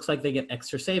below, it looks like they get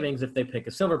extra savings if they pick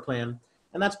a silver plan.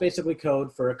 And that's basically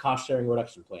code for a cost sharing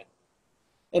reduction plan.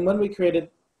 And when we created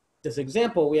this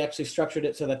example, we actually structured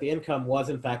it so that the income was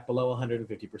in fact below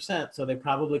 150%. So they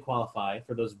probably qualify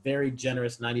for those very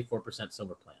generous 94%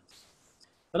 silver plans.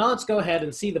 But now let's go ahead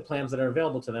and see the plans that are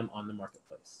available to them on the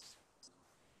marketplace.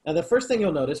 Now, the first thing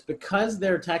you'll notice, because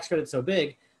their tax credit's so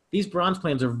big, these bronze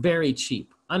plans are very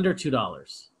cheap, under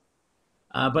 $2.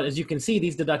 But as you can see,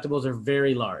 these deductibles are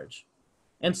very large.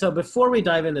 And so before we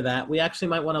dive into that, we actually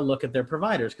might want to look at their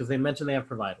providers because they mentioned they have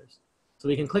providers. So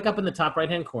we can click up in the top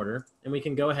right-hand corner and we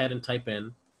can go ahead and type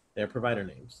in their provider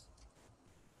names.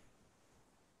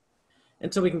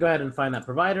 And so we can go ahead and find that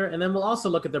provider, and then we'll also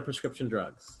look at their prescription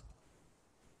drugs.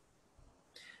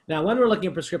 Now, when we're looking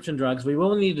at prescription drugs, we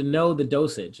will need to know the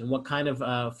dosage and what kind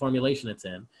of formulation it's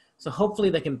in. So hopefully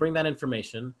they can bring that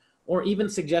information or even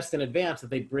suggest in advance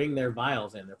that they bring their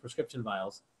vials in, their prescription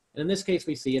vials. And in this case,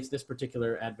 we see it's this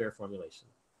particular Advair formulation.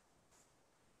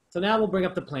 So now we'll bring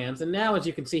up the plans. And now, as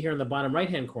you can see here in the bottom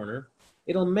right-hand corner,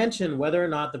 it'll mention whether or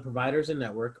not the provider's in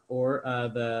network or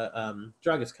the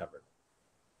drug is covered.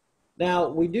 Now,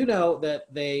 we do know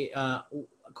that they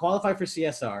qualify for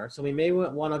CSR, so we may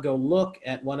want to go look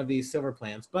at one of these silver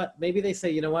plans, but maybe they say,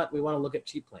 you know what, we want to look at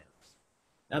cheap plans.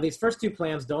 Now, these first 2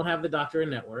 plans don't have the doctor in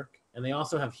network, and they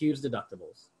also have huge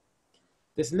deductibles.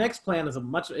 This next plan is a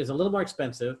little more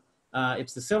expensive.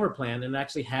 It's the silver plan, and it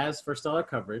actually has first dollar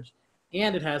coverage,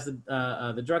 and it has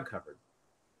the drug covered.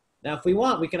 Now, if we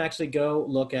want, we can actually go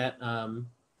look at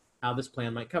how this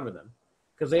plan might cover them,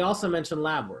 because they also mention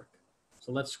lab work.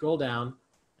 So let's scroll down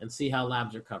and see how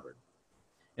labs are covered.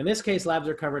 In this case, labs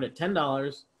are covered at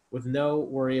 $10 with no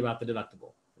worry about the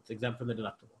deductible. It's exempt from the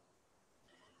deductible.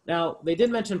 Now, they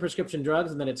did mention prescription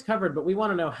drugs and that it's covered, but we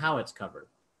want to know how it's covered.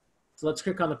 So let's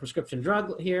click on the prescription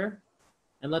drug here,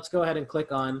 and let's go ahead and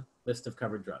click on list of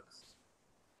covered drugs.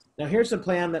 Now, here's a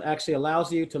plan that actually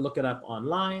allows you to look it up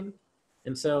online.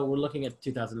 And so we're looking at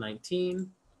 2019.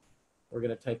 We're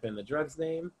going to type in the drug's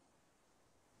name.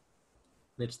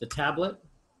 It's the tablet.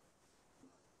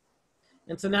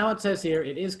 And so now it says here,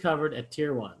 it is covered at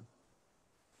tier 1.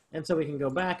 And so we can go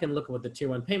back and look at what the tier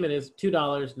 1 payment is,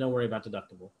 $2, no worry about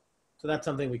deductible. So that's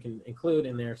something we can include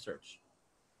in their search.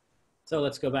 So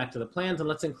let's go back to the plans and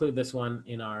let's include this one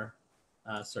in our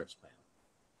search plan.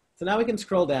 So now we can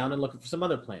scroll down and look for some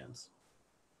other plans.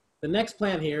 The next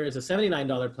plan here is a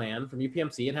 $79 plan from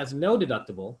UPMC. It has no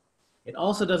deductible. It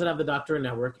also doesn't have the doctor in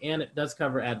network, and it does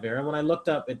cover Advair. And when I looked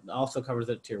up, it also covers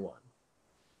it at tier 1.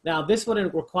 Now, this would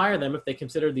require them, if they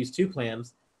consider these 2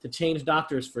 plans, to change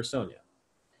doctors for Sonia.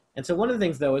 And so one of the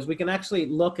things, though, is we can actually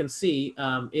look and see,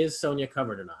 is Sonia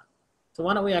covered or not? So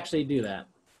why don't we actually do that?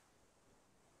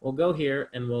 We'll go here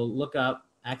and we'll look up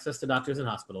access to doctors and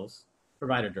hospitals,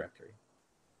 provider directory.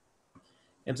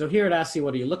 And so here it asks you,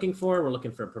 what are you looking for? We're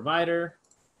looking for a provider.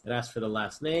 It asks for the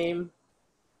last name.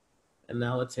 And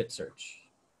now let's hit search.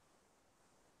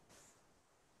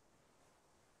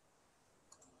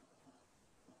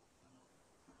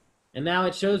 And now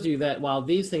it shows you that while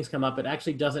these things come up, it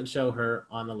actually doesn't show her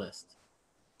on the list.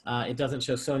 It doesn't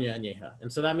show Sonia Añeja.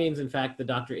 And so that means, in fact, the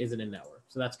doctor isn't in network.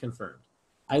 So that's confirmed.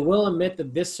 I will admit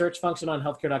that this search function on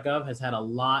healthcare.gov has had a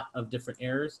lot of different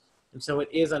errors. And so it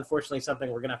is unfortunately something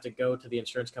we're going to have to go to the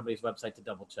insurance company's website to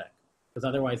double check, because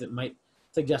otherwise it might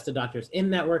suggest the doctor's in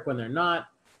network when they're not,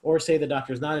 or say the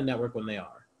doctor's not in network when they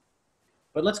are.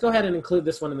 But let's go ahead and include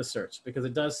this one in the search, because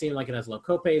it does seem like it has low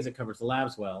copays, it covers the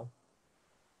labs well.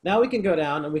 Now we can go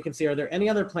down and we can see, are there any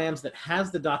other plans that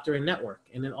has the doctor in network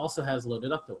and it also has low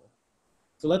deductible?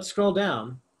 So let's scroll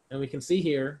down and we can see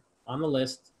here on the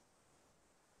list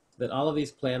that all of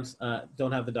these plans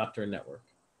don't have the doctor in network,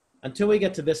 until we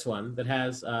get to this one that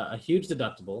has a huge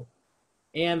deductible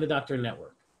and the doctor in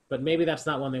network. But maybe that's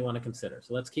not one they want to consider.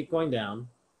 So let's keep going down.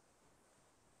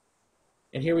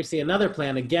 And here we see another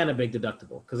plan, again, a big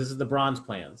deductible, because this is the bronze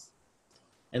plans.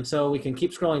 And so we can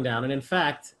keep scrolling down. And in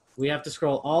fact, we have to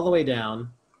scroll all the way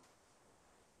down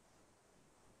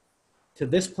to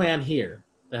this plan here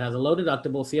that has a low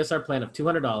deductible CSR plan of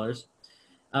 $200,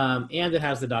 and it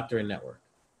has the doctor in network.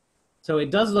 So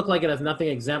it does look like it has nothing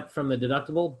exempt from the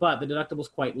deductible, but the deductible is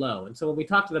quite low. And so when we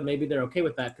talk to them, maybe they're okay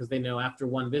with that because they know after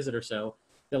one visit or so,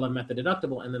 they'll have met the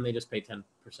deductible and then they just pay 10%.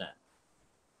 So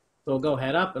we'll go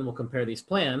ahead up and we'll compare these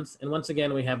plans. And once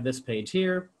again, we have this page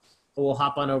here. So we'll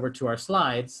hop on over to our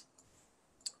slides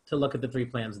to look at the three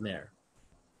plans in there.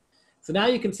 So now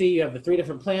you can see you have the three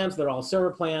different plans. They're all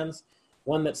server plans.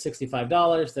 One that's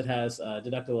 $65 that has a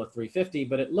deductible of $350,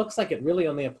 but it looks like it really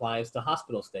only applies to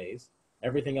hospital stays.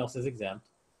 Everything else is exempt,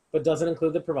 but doesn't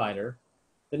include the provider.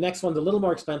 The next one's a little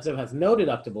more expensive, has no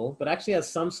deductible, but actually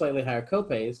has some slightly higher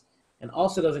copays, and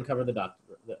also doesn't cover the doctor.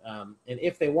 And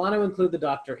if they want to include the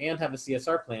doctor and have a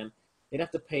CSR plan, they'd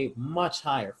have to pay much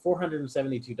higher,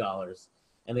 $472,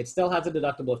 and they'd still have the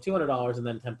deductible of $200 and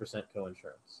then 10%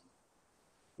 coinsurance.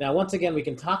 Now, once again, we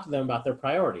can talk to them about their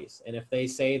priorities, and if they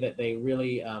say that they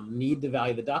really need to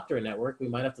value the doctor in network, we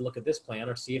might have to look at this plan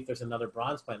or see if there's another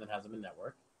bronze plan that has them in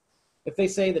network. If they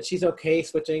say that she's okay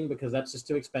switching because that's just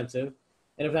too expensive,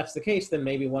 and if that's the case, then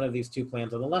maybe one of these two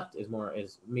plans on the left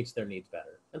meets their needs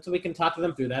better. And so we can talk to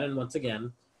them through that, and once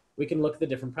again, we can look at the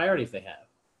different priorities they have.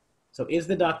 So is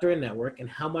the doctor in network, and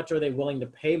how much are they willing to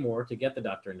pay more to get the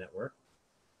doctor in network?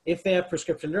 If they have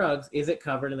prescription drugs, is it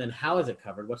covered, and then how is it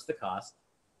covered? What's the cost?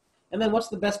 And then what's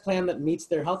the best plan that meets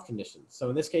their health conditions? So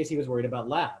in this case, he was worried about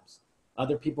labs.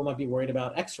 Other people might be worried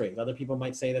about x-rays. Other people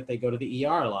might say that they go to the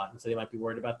ER a lot, and so they might be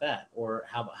worried about that. Or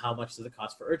how much does it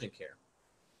cost for urgent care?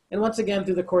 And once again,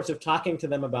 through the course of talking to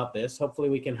them about this, hopefully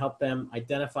we can help them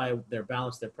identify their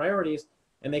balance, their priorities,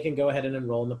 and they can go ahead and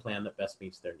enroll in the plan that best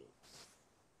meets their needs.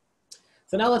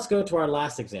 So now let's go to our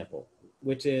last example,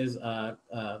 which is a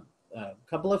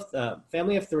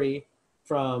family of three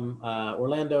from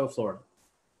Orlando, Florida.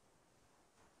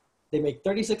 They make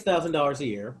 $36,000 a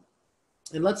year.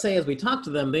 And let's say as we talk to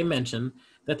them, they mention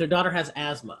that their daughter has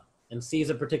asthma and sees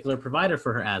a particular provider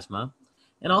for her asthma,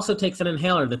 and also takes an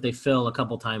inhaler that they fill a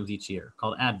couple times each year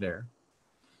called Advair.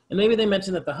 And maybe they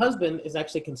mention that the husband is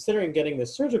actually considering getting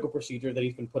this surgical procedure that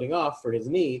he's been putting off for his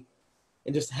knee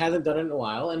and just hasn't done it in a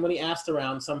while. And when he asked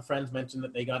around, some friends mentioned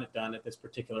that they got it done at this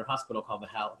particular hospital called the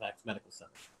Halifax Medical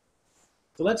Center.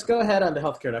 So let's go ahead onto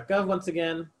healthcare.gov once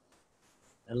again,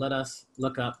 and let us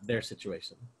look up their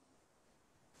situation.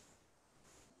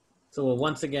 So we'll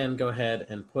once again go ahead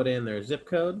and put in their zip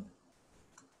code.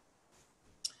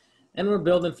 And we'll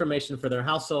build information for their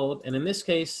household. And in this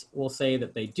case, we'll say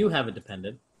that they do have a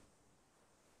dependent.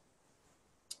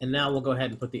 And now we'll go ahead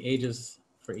and put the ages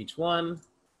for each one.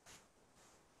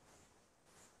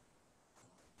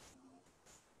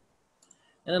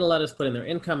 And it'll let us put in their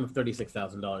income of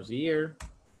 $36,000 a year.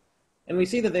 And we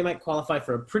see that they might qualify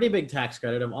for a pretty big tax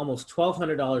credit of almost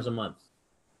 $1,200 a month.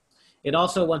 It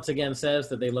also, once again, says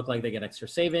that they look like they get extra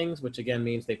savings, which again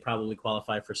means they probably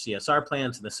qualify for CSR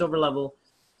plans in the silver level.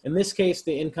 In this case,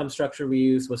 the income structure we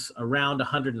used was around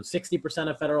 160%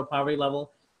 of federal poverty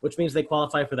level, which means they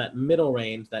qualify for that middle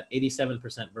range, that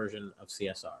 87% version of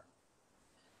CSR.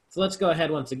 So let's go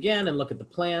ahead once again and look at the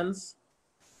plans.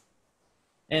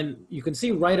 And you can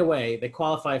see right away, they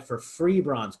qualify for free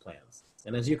bronze plans.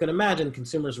 And as you can imagine,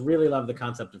 consumers really love the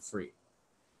concept of free.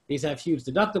 These have huge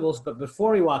deductibles, but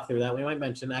before we walk through that, we might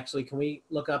mention, actually, can we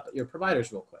look up your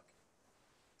providers real quick?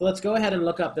 So let's go ahead and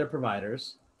look up their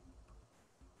providers.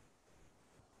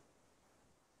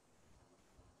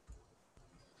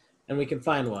 And we can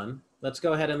find one. Let's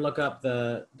go ahead and look up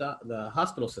the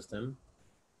hospital system.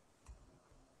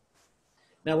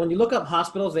 Now, when you look up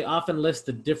hospitals, they often list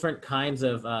the different kinds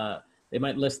of, they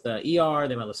might list the ER,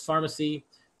 they might list pharmacy.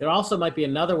 There also might be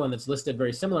another one that's listed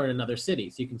very similar in another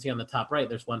city. So you can see on the top right,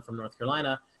 there's one from North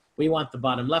Carolina. We want the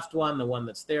bottom left one, the one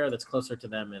that's there, that's closer to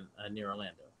them in near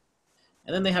Orlando.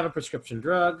 And then they have a prescription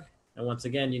drug. And once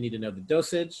again, you need to know the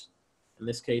dosage. In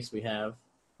this case, we have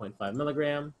 0.5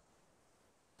 milligram.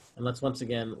 And let's once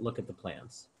again look at the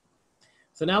plans.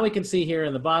 So now we can see here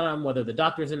in the bottom whether the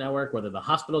doctor's in network, whether the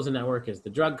hospital's in network, is the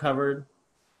drug covered.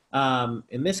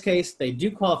 In this case, they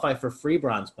do qualify for free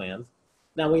bronze plans.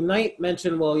 Now we might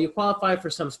mention, well, you qualify for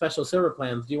some special silver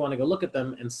plans. Do you want to go look at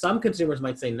them? And some consumers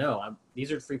might say, no,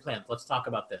 these are free plans. Let's talk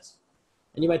about this.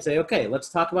 And you might say, okay, let's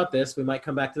talk about this. We might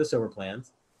come back to the silver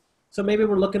plans. So maybe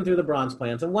we're looking through the bronze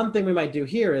plans. And one thing we might do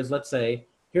here is, let's say,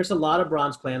 here's a lot of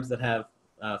bronze plans that have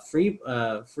free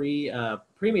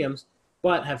premiums,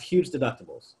 but have huge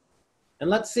deductibles. And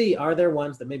let's see, are there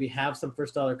ones that maybe have some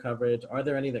first dollar coverage? Are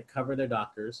there any that cover their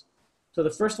doctors? So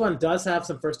the first one does have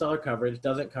some first dollar coverage,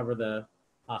 doesn't cover the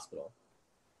hospital.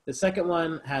 The second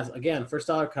one has, again, first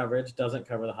dollar coverage, doesn't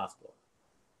cover the hospital.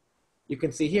 You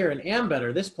can see here in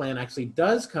Ambetter, this plan actually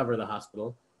does cover the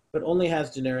hospital, but only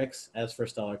has generics as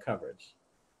first dollar coverage.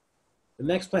 The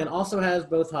next plan also has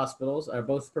both hospitals, or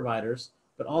both providers,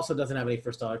 but also doesn't have any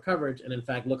first dollar coverage, and in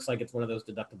fact looks like it's one of those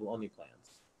deductible only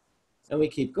plans. And we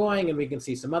keep going, and we can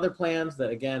see some other plans that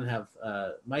again have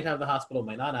might have the hospital,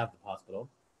 might not have the hospital.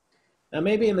 Now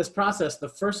maybe in this process, the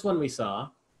first one we saw,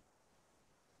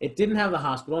 it didn't have the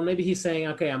hospital, and maybe he's saying,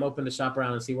 okay, I'm open to shop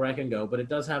around and see where I can go, but it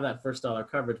does have that first dollar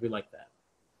coverage. We like that.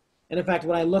 And in fact,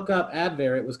 when I look up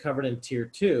Advair, it was covered in tier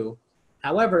 2.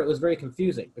 However, it was very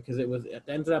confusing because it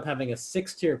ended up having a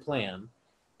 6-tier plan.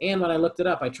 And when I looked it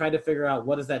up, I tried to figure out,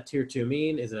 what does that tier 2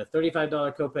 mean? Is it a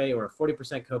 $35 copay or a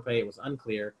 40% copay? It was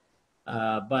unclear.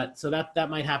 But so that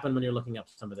might happen when you're looking up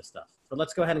some of this stuff. So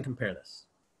let's go ahead and compare this.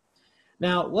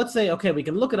 Now, let's say, okay, we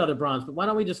can look at other bronze, but why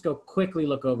don't we just go quickly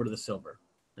look over to the silver?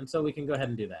 And so we can go ahead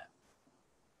and do that.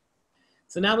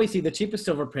 So now we see the cheapest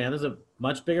silver plan is a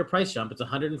much bigger price jump. It's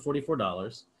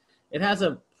 $144. It has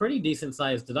a pretty decent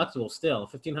sized deductible still,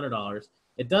 $1,500.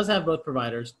 It does have both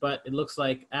providers, but it looks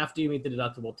like after you meet the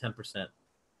deductible, 10%.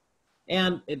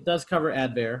 And it does cover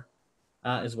Advair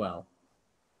as well.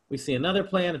 We see another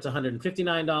plan, it's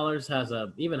 $159, has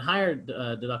an even higher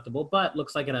deductible, but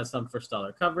looks like it has some first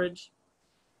dollar coverage.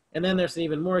 And then there's an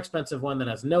even more expensive one that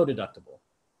has no deductible.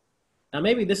 Now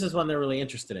maybe this is one they're really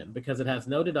interested in because it has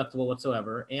no deductible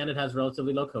whatsoever and it has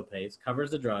relatively low copays,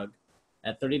 covers the drug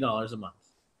at $30 a month.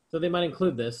 So they might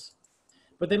include this,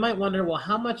 but they might wonder, well,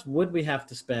 how much would we have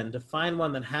to spend to find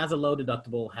one that has a low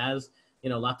deductible, has, you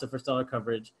know, lots of first dollar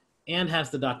coverage, and has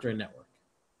the doctor in network?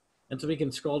 And so we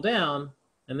can scroll down,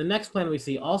 and the next plan we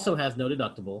see also has no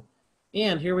deductible,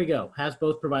 and here we go, has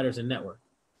both providers in network,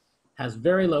 has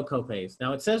very low copays.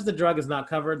 Now it says the drug is not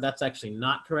covered. That's actually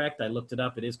not correct. I looked it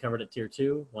up. It is covered at tier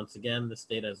 2. Once again, this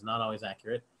data is not always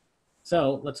accurate.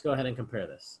 So let's go ahead and compare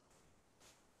this.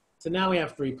 So now we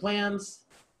have 3 plans.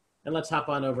 And let's hop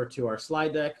on over to our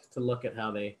slide deck to look at how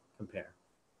they compare.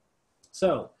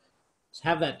 So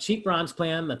have that cheap bronze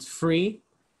plan that's free,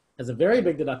 has a very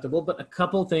big deductible, but a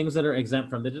couple things that are exempt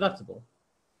from the deductible.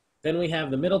 Then we have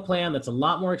the middle plan that's a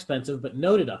lot more expensive, but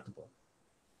no deductible.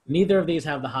 Neither of these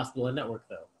have the hospital and network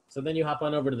though. So then you hop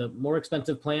on over to the more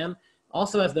expensive plan,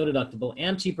 also has no deductible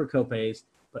and cheaper copays,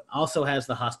 but also has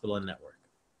the hospital and network.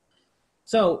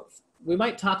 So we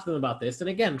might talk to them about this and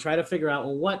again, try to figure out,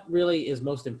 well, what really is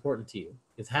most important to you?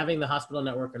 Is having the hospital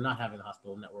network or not having the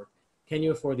hospital network? Can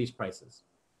you afford these prices?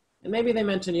 And maybe they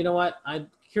mention, you know what,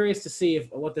 I'm curious to see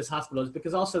what this hospital is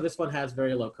because also this one has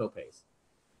very low copays.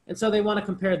 And so they want to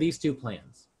compare these 2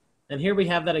 plans. And here we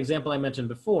have that example I mentioned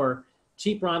before,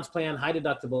 cheap bronze plan, high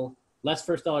deductible, less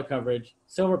first dollar coverage,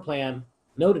 silver plan,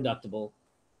 no deductible,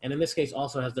 and in this case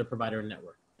also has their provider and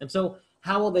network. And so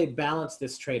how will they balance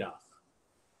this trade-off?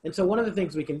 And so one of the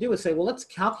things we can do is say, well, let's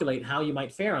calculate how you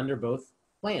might fare under both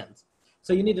plans.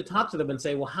 So you need to talk to them and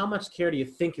say, well, how much care do you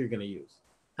think you're going to use?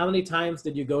 How many times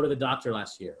did you go to the doctor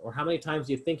last year? Or how many times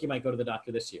do you think you might go to the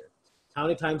doctor this year? How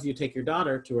many times do you take your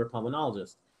daughter to her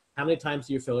pulmonologist? How many times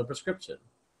do you fill a prescription?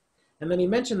 And then he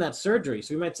mentioned that surgery.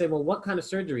 So we might say, well, what kind of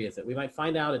surgery is it? We might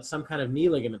find out it's some kind of knee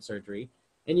ligament surgery.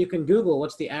 And you can Google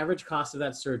what's the average cost of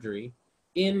that surgery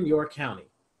in your county.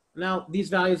 Now, these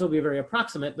values will be very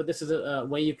approximate, but this is a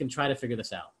way you can try to figure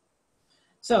this out.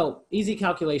 So, easy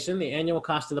calculation. The annual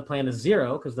cost of the plan is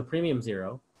 0 because the premium's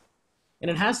 0.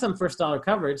 And it has some first dollar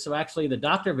coverage, so actually the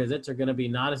doctor visits are going to be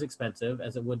not as expensive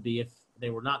as it would be if they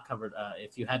were not covered,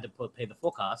 if you had to pay the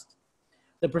full cost.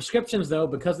 The prescriptions, though,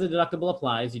 because the deductible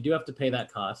applies, you do have to pay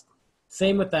that cost.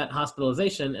 Same with that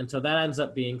hospitalization, and so that ends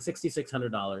up being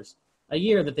 $6,600 a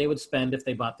year that they would spend if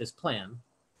they bought this plan.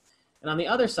 And on the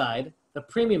other side, the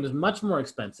premium is much more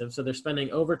expensive, so they're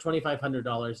spending over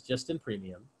 $2,500 just in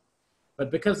premium.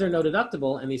 But because they're no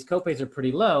deductible and these copays are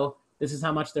pretty low, This is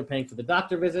how much they're paying for the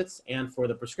doctor visits and for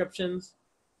the prescriptions.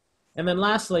 And then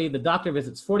lastly, the doctor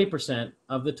visits 40%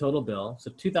 of the total bill, so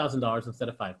 $2,000 instead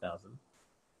of $5,000.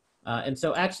 And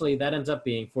so actually that ends up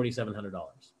being $4,700.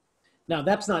 Now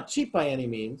that's not cheap by any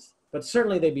means, but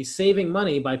certainly they'd be saving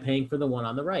money by paying for the one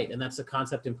on the right. And that's a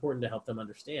concept important to help them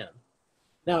understand.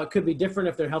 Now it could be different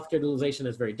if their healthcare utilization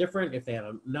is very different. If they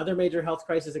have another major health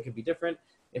crisis, it could be different.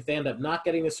 If they end up not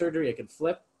getting the surgery, it could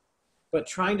flip. But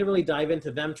trying to really dive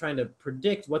into them, trying to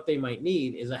predict what they might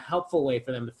need is a helpful way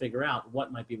for them to figure out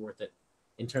what might be worth it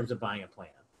in terms of buying a plan.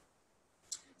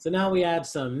 So now we add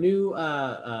some new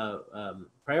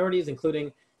priorities,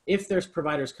 including if there's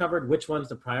providers covered, which ones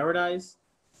to prioritize.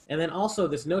 And then also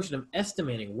this notion of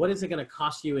estimating what is it going to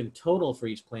cost you in total for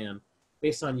each plan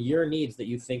based on your needs that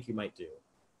you think you might do.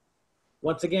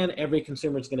 Once again, every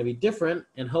consumer is going to be different,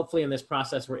 and hopefully in this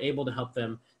process, we're able to help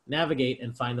them navigate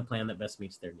and find the plan that best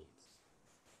meets their needs.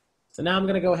 So now I'm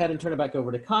going to go ahead and turn it back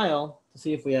over to Kyle to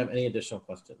see if we have any additional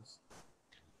questions.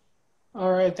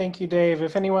 All right, thank you, Dave.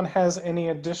 If anyone has any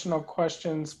additional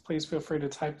questions, please feel free to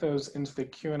type those into the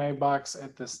Q&A box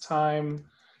at this time.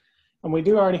 And we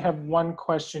do already have one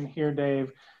question here,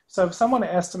 Dave. So if someone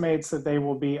estimates that they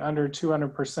will be under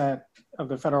 200% of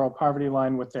the federal poverty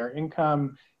line with their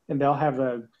income, and they'll have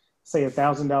a, say,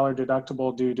 $1,000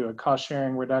 deductible due to a cost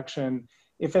sharing reduction,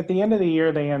 if at the end of the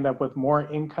year they end up with more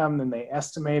income than they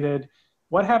estimated,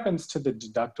 what happens to the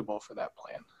deductible for that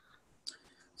plan?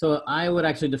 So I would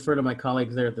actually defer to my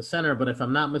colleagues there at the center, but if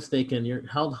I'm not mistaken, you're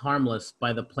held harmless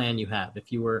by the plan you have.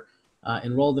 If you were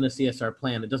enrolled in a CSR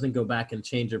plan, it doesn't go back and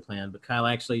change your plan. But Kyle,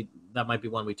 actually, that might be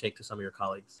one we take to some of your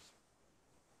colleagues.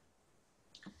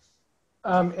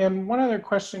 And one other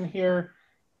question here.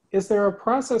 Is there a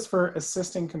process for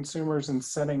assisting consumers in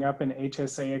setting up an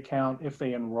HSA account if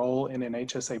they enroll in an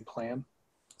HSA plan?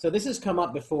 So this has come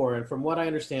up before, and from what I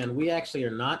understand, we actually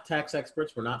are not tax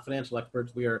experts. We're not financial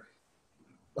experts. We are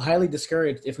highly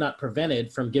discouraged, if not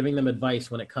prevented, from giving them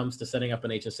advice when it comes to setting up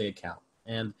an HSA account.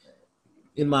 And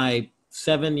in my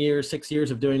 6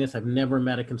 years of doing this, I've never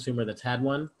met a consumer that's had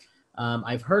one.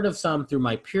 I've heard of some through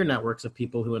my peer networks of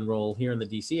people who enroll here in the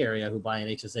DC area who buy an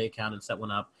HSA account and set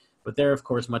one up. But they're, of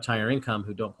course, much higher income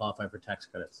who don't qualify for tax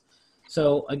credits.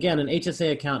 So again, an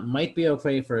HSA account might be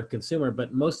okay for a consumer,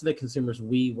 but most of the consumers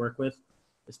we work with,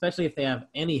 especially if they have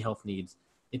any health needs,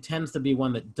 it tends to be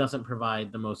one that doesn't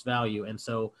provide the most value. And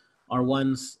so are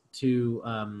ones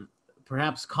to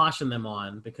perhaps caution them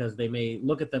on, because they may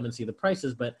look at them and see the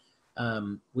prices, but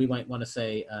we might want to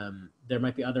say there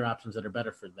might be other options that are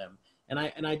better for them.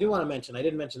 And I do want to mention, I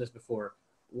didn't mention this before,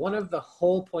 one of the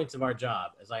whole points of our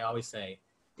job, as I always say,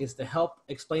 is to help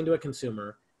explain to a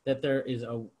consumer that there is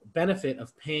a benefit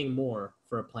of paying more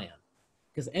for a plan.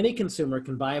 Because any consumer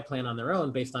can buy a plan on their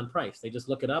own based on price. They just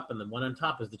look it up and the one on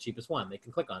top is the cheapest one. They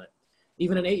can click on it.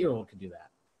 Even an 8-year-old could do that.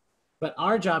 But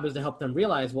our job is to help them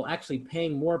realize, well, actually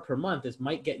paying more per month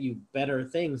might get you better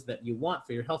things that you want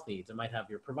for your health needs. It might have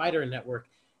your provider and network.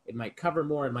 It might cover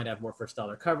more. It might have more first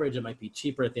dollar coverage. It might be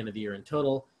cheaper at the end of the year in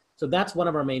total. So that's one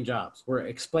of our main jobs. We're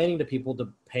explaining to people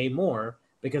to pay more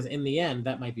because in the end,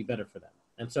 that might be better for them.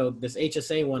 And so this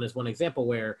HSA one is one example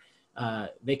where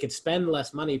they could spend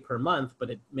less money per month, but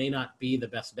it may not be the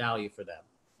best value for them.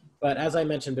 But as I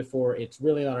mentioned before, it's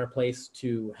really not our place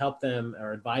to help them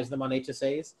or advise them on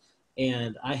HSAs.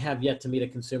 And I have yet to meet a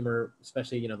consumer,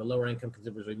 especially the lower income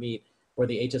consumers we meet, where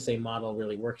the HSA model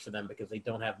really works for them because they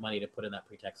don't have money to put in that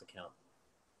pre-tax account.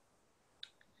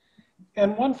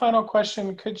 And one final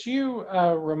question, could you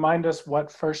remind us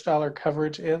what first dollar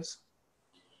coverage is?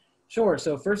 Sure.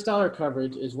 So first dollar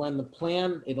coverage is when the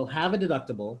plan, it'll have a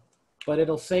deductible, but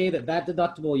it'll say that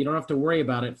deductible, you don't have to worry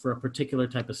about it for a particular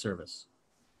type of service.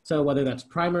 So whether that's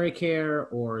primary care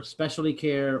or specialty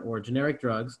care or generic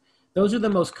drugs, those are the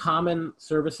most common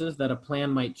services that a plan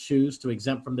might choose to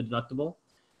exempt from the deductible.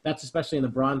 That's especially in the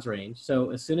bronze range.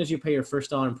 So as soon as you pay your first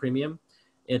dollar in premium,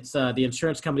 it's the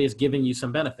insurance company is giving you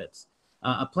some benefits.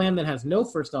 A plan that has no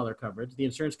first dollar coverage, the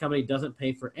insurance company doesn't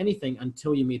pay for anything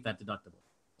until you meet that deductible.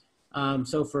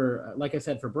 So for, like I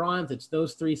said, for bronze, it's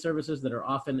those 3 services that are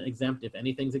often exempt, if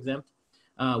anything's exempt,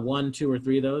 1, 2, or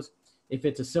 3 of those. If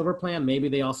it's a silver plan, maybe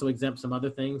they also exempt some other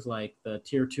things like the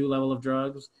tier 2 level of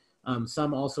drugs.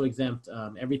 Some also exempt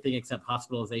everything except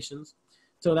hospitalizations.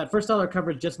 So that first dollar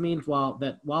coverage just means while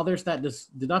there's that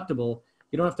deductible,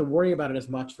 you don't have to worry about it as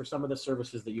much for some of the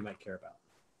services that you might care about.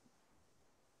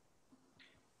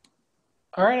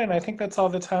 All right, and I think that's all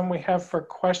the time we have for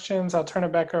questions. I'll turn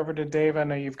it back over to Dave. I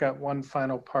know you've got one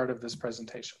final part of this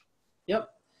presentation. Yep.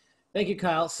 Thank you,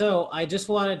 Kyle. So I just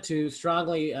wanted to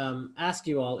strongly ask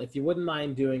you all if you wouldn't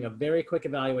mind doing a very quick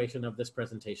evaluation of this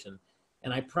presentation.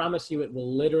 And I promise you it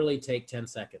will literally take 10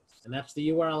 seconds. And that's the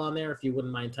URL on there if you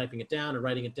wouldn't mind typing it down or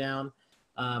writing it down.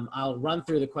 I'll run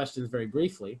through the questions very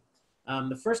briefly.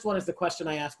 The first one is the question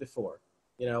I asked before.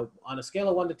 You know, on a scale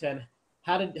of 1 to 10,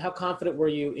 how confident were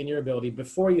you in your ability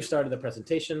before you started the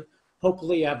presentation?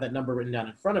 Hopefully you have that number written down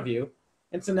in front of you.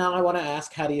 And so now I want to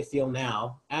ask, how do you feel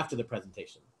now after the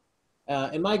presentation?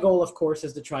 And my goal, of course,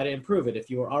 is to try to improve it.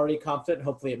 If you were already confident,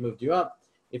 hopefully it moved you up.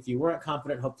 If you weren't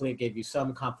confident, hopefully it gave you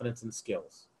some confidence and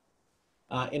skills.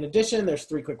 In addition, there's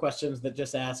 3 quick questions that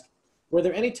just ask, were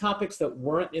there any topics that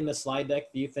weren't in the slide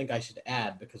deck that you think I should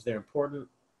add because they're important?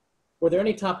 Were there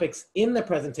any topics in the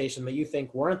presentation that you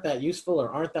think weren't that useful or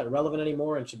aren't that relevant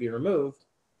anymore and should be removed?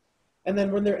 And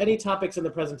then were there any topics in the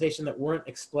presentation that weren't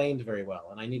explained very well?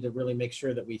 And I need to really make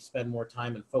sure that we spend more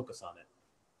time and focus on it.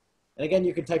 And again,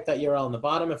 you can type that URL on the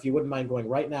bottom if you wouldn't mind going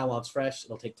right now while it's fresh.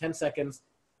 It'll take 10 seconds.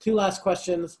 2 last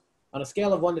questions. On a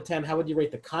scale of 1 to 10, how would you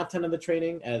rate the content of the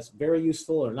training as very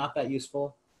useful or not that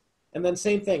useful? And then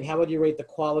same thing, how would you rate the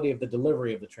quality of the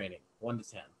delivery of the training, 1 to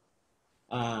 10?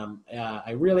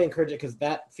 I really encourage it because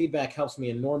that feedback helps me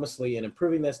enormously in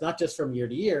improving this, not just from year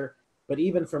to year, but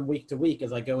even from week to week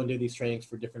as I go and do these trainings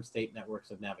for different state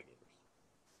networks of navigators.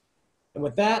 And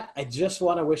with that, I just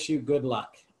want to wish you good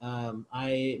luck.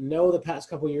 I know the past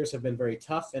couple of years have been very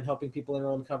tough in helping people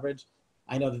enroll in coverage.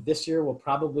 I know that this year will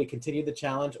probably continue the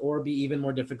challenge or be even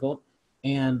more difficult.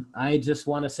 And I just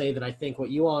want to say that I think what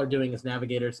you all are doing as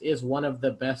navigators is one of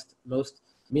the best, most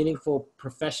meaningful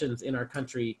professions in our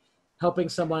country. Helping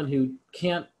someone who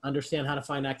can't understand how to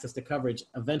find access to coverage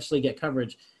eventually get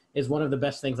coverage is one of the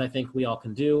best things I think we all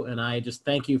can do. And I just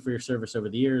thank you for your service over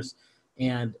the years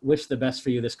and wish the best for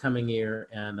you this coming year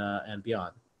and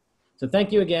beyond. So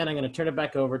thank you again. I'm going to turn it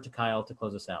back over to Kyle to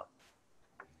close us out.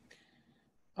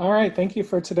 All right, thank you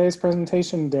for today's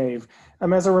presentation, Dave.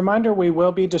 As a reminder, we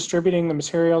will be distributing the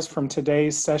materials from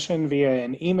today's session via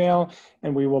an email,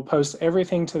 and we will post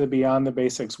everything to the Beyond the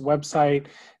Basics website.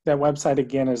 That website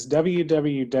again is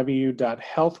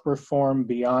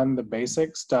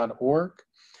www.healthreformbeyondthebasics.org.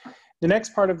 The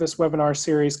next part of this webinar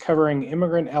series covering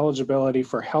immigrant eligibility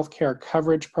for healthcare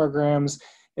coverage programs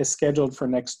is scheduled for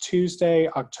next Tuesday,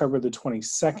 October the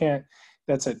 22nd.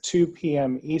 That's at 2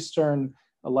 p.m. Eastern,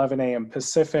 11 a.m.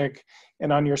 Pacific.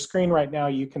 And on your screen right now,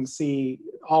 you can see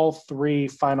all 3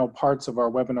 final parts of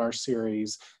our webinar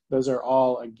series. Those are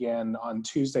all, again, on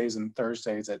Tuesdays and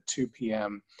Thursdays at 2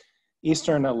 p.m.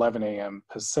 Eastern, 11 a.m.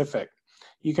 Pacific.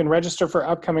 You can register for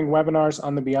upcoming webinars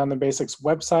on the Beyond the Basics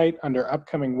website under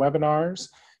Upcoming Webinars.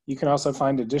 You can also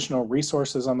find additional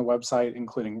resources on the website,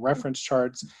 including reference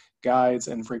charts, guides,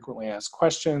 and frequently asked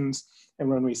questions. And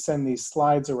when we send these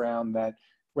slides around, that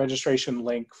registration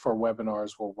link for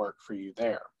webinars will work for you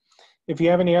there. If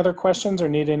you have any other questions or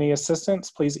need any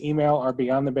assistance, please email our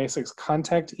Beyond the Basics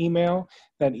contact email.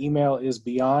 That email is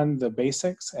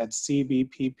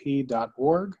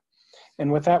beyondthebasics@cbpp.org. And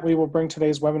with that, we will bring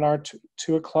today's webinar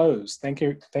to a close. Thank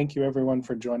you everyone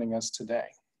for joining us today.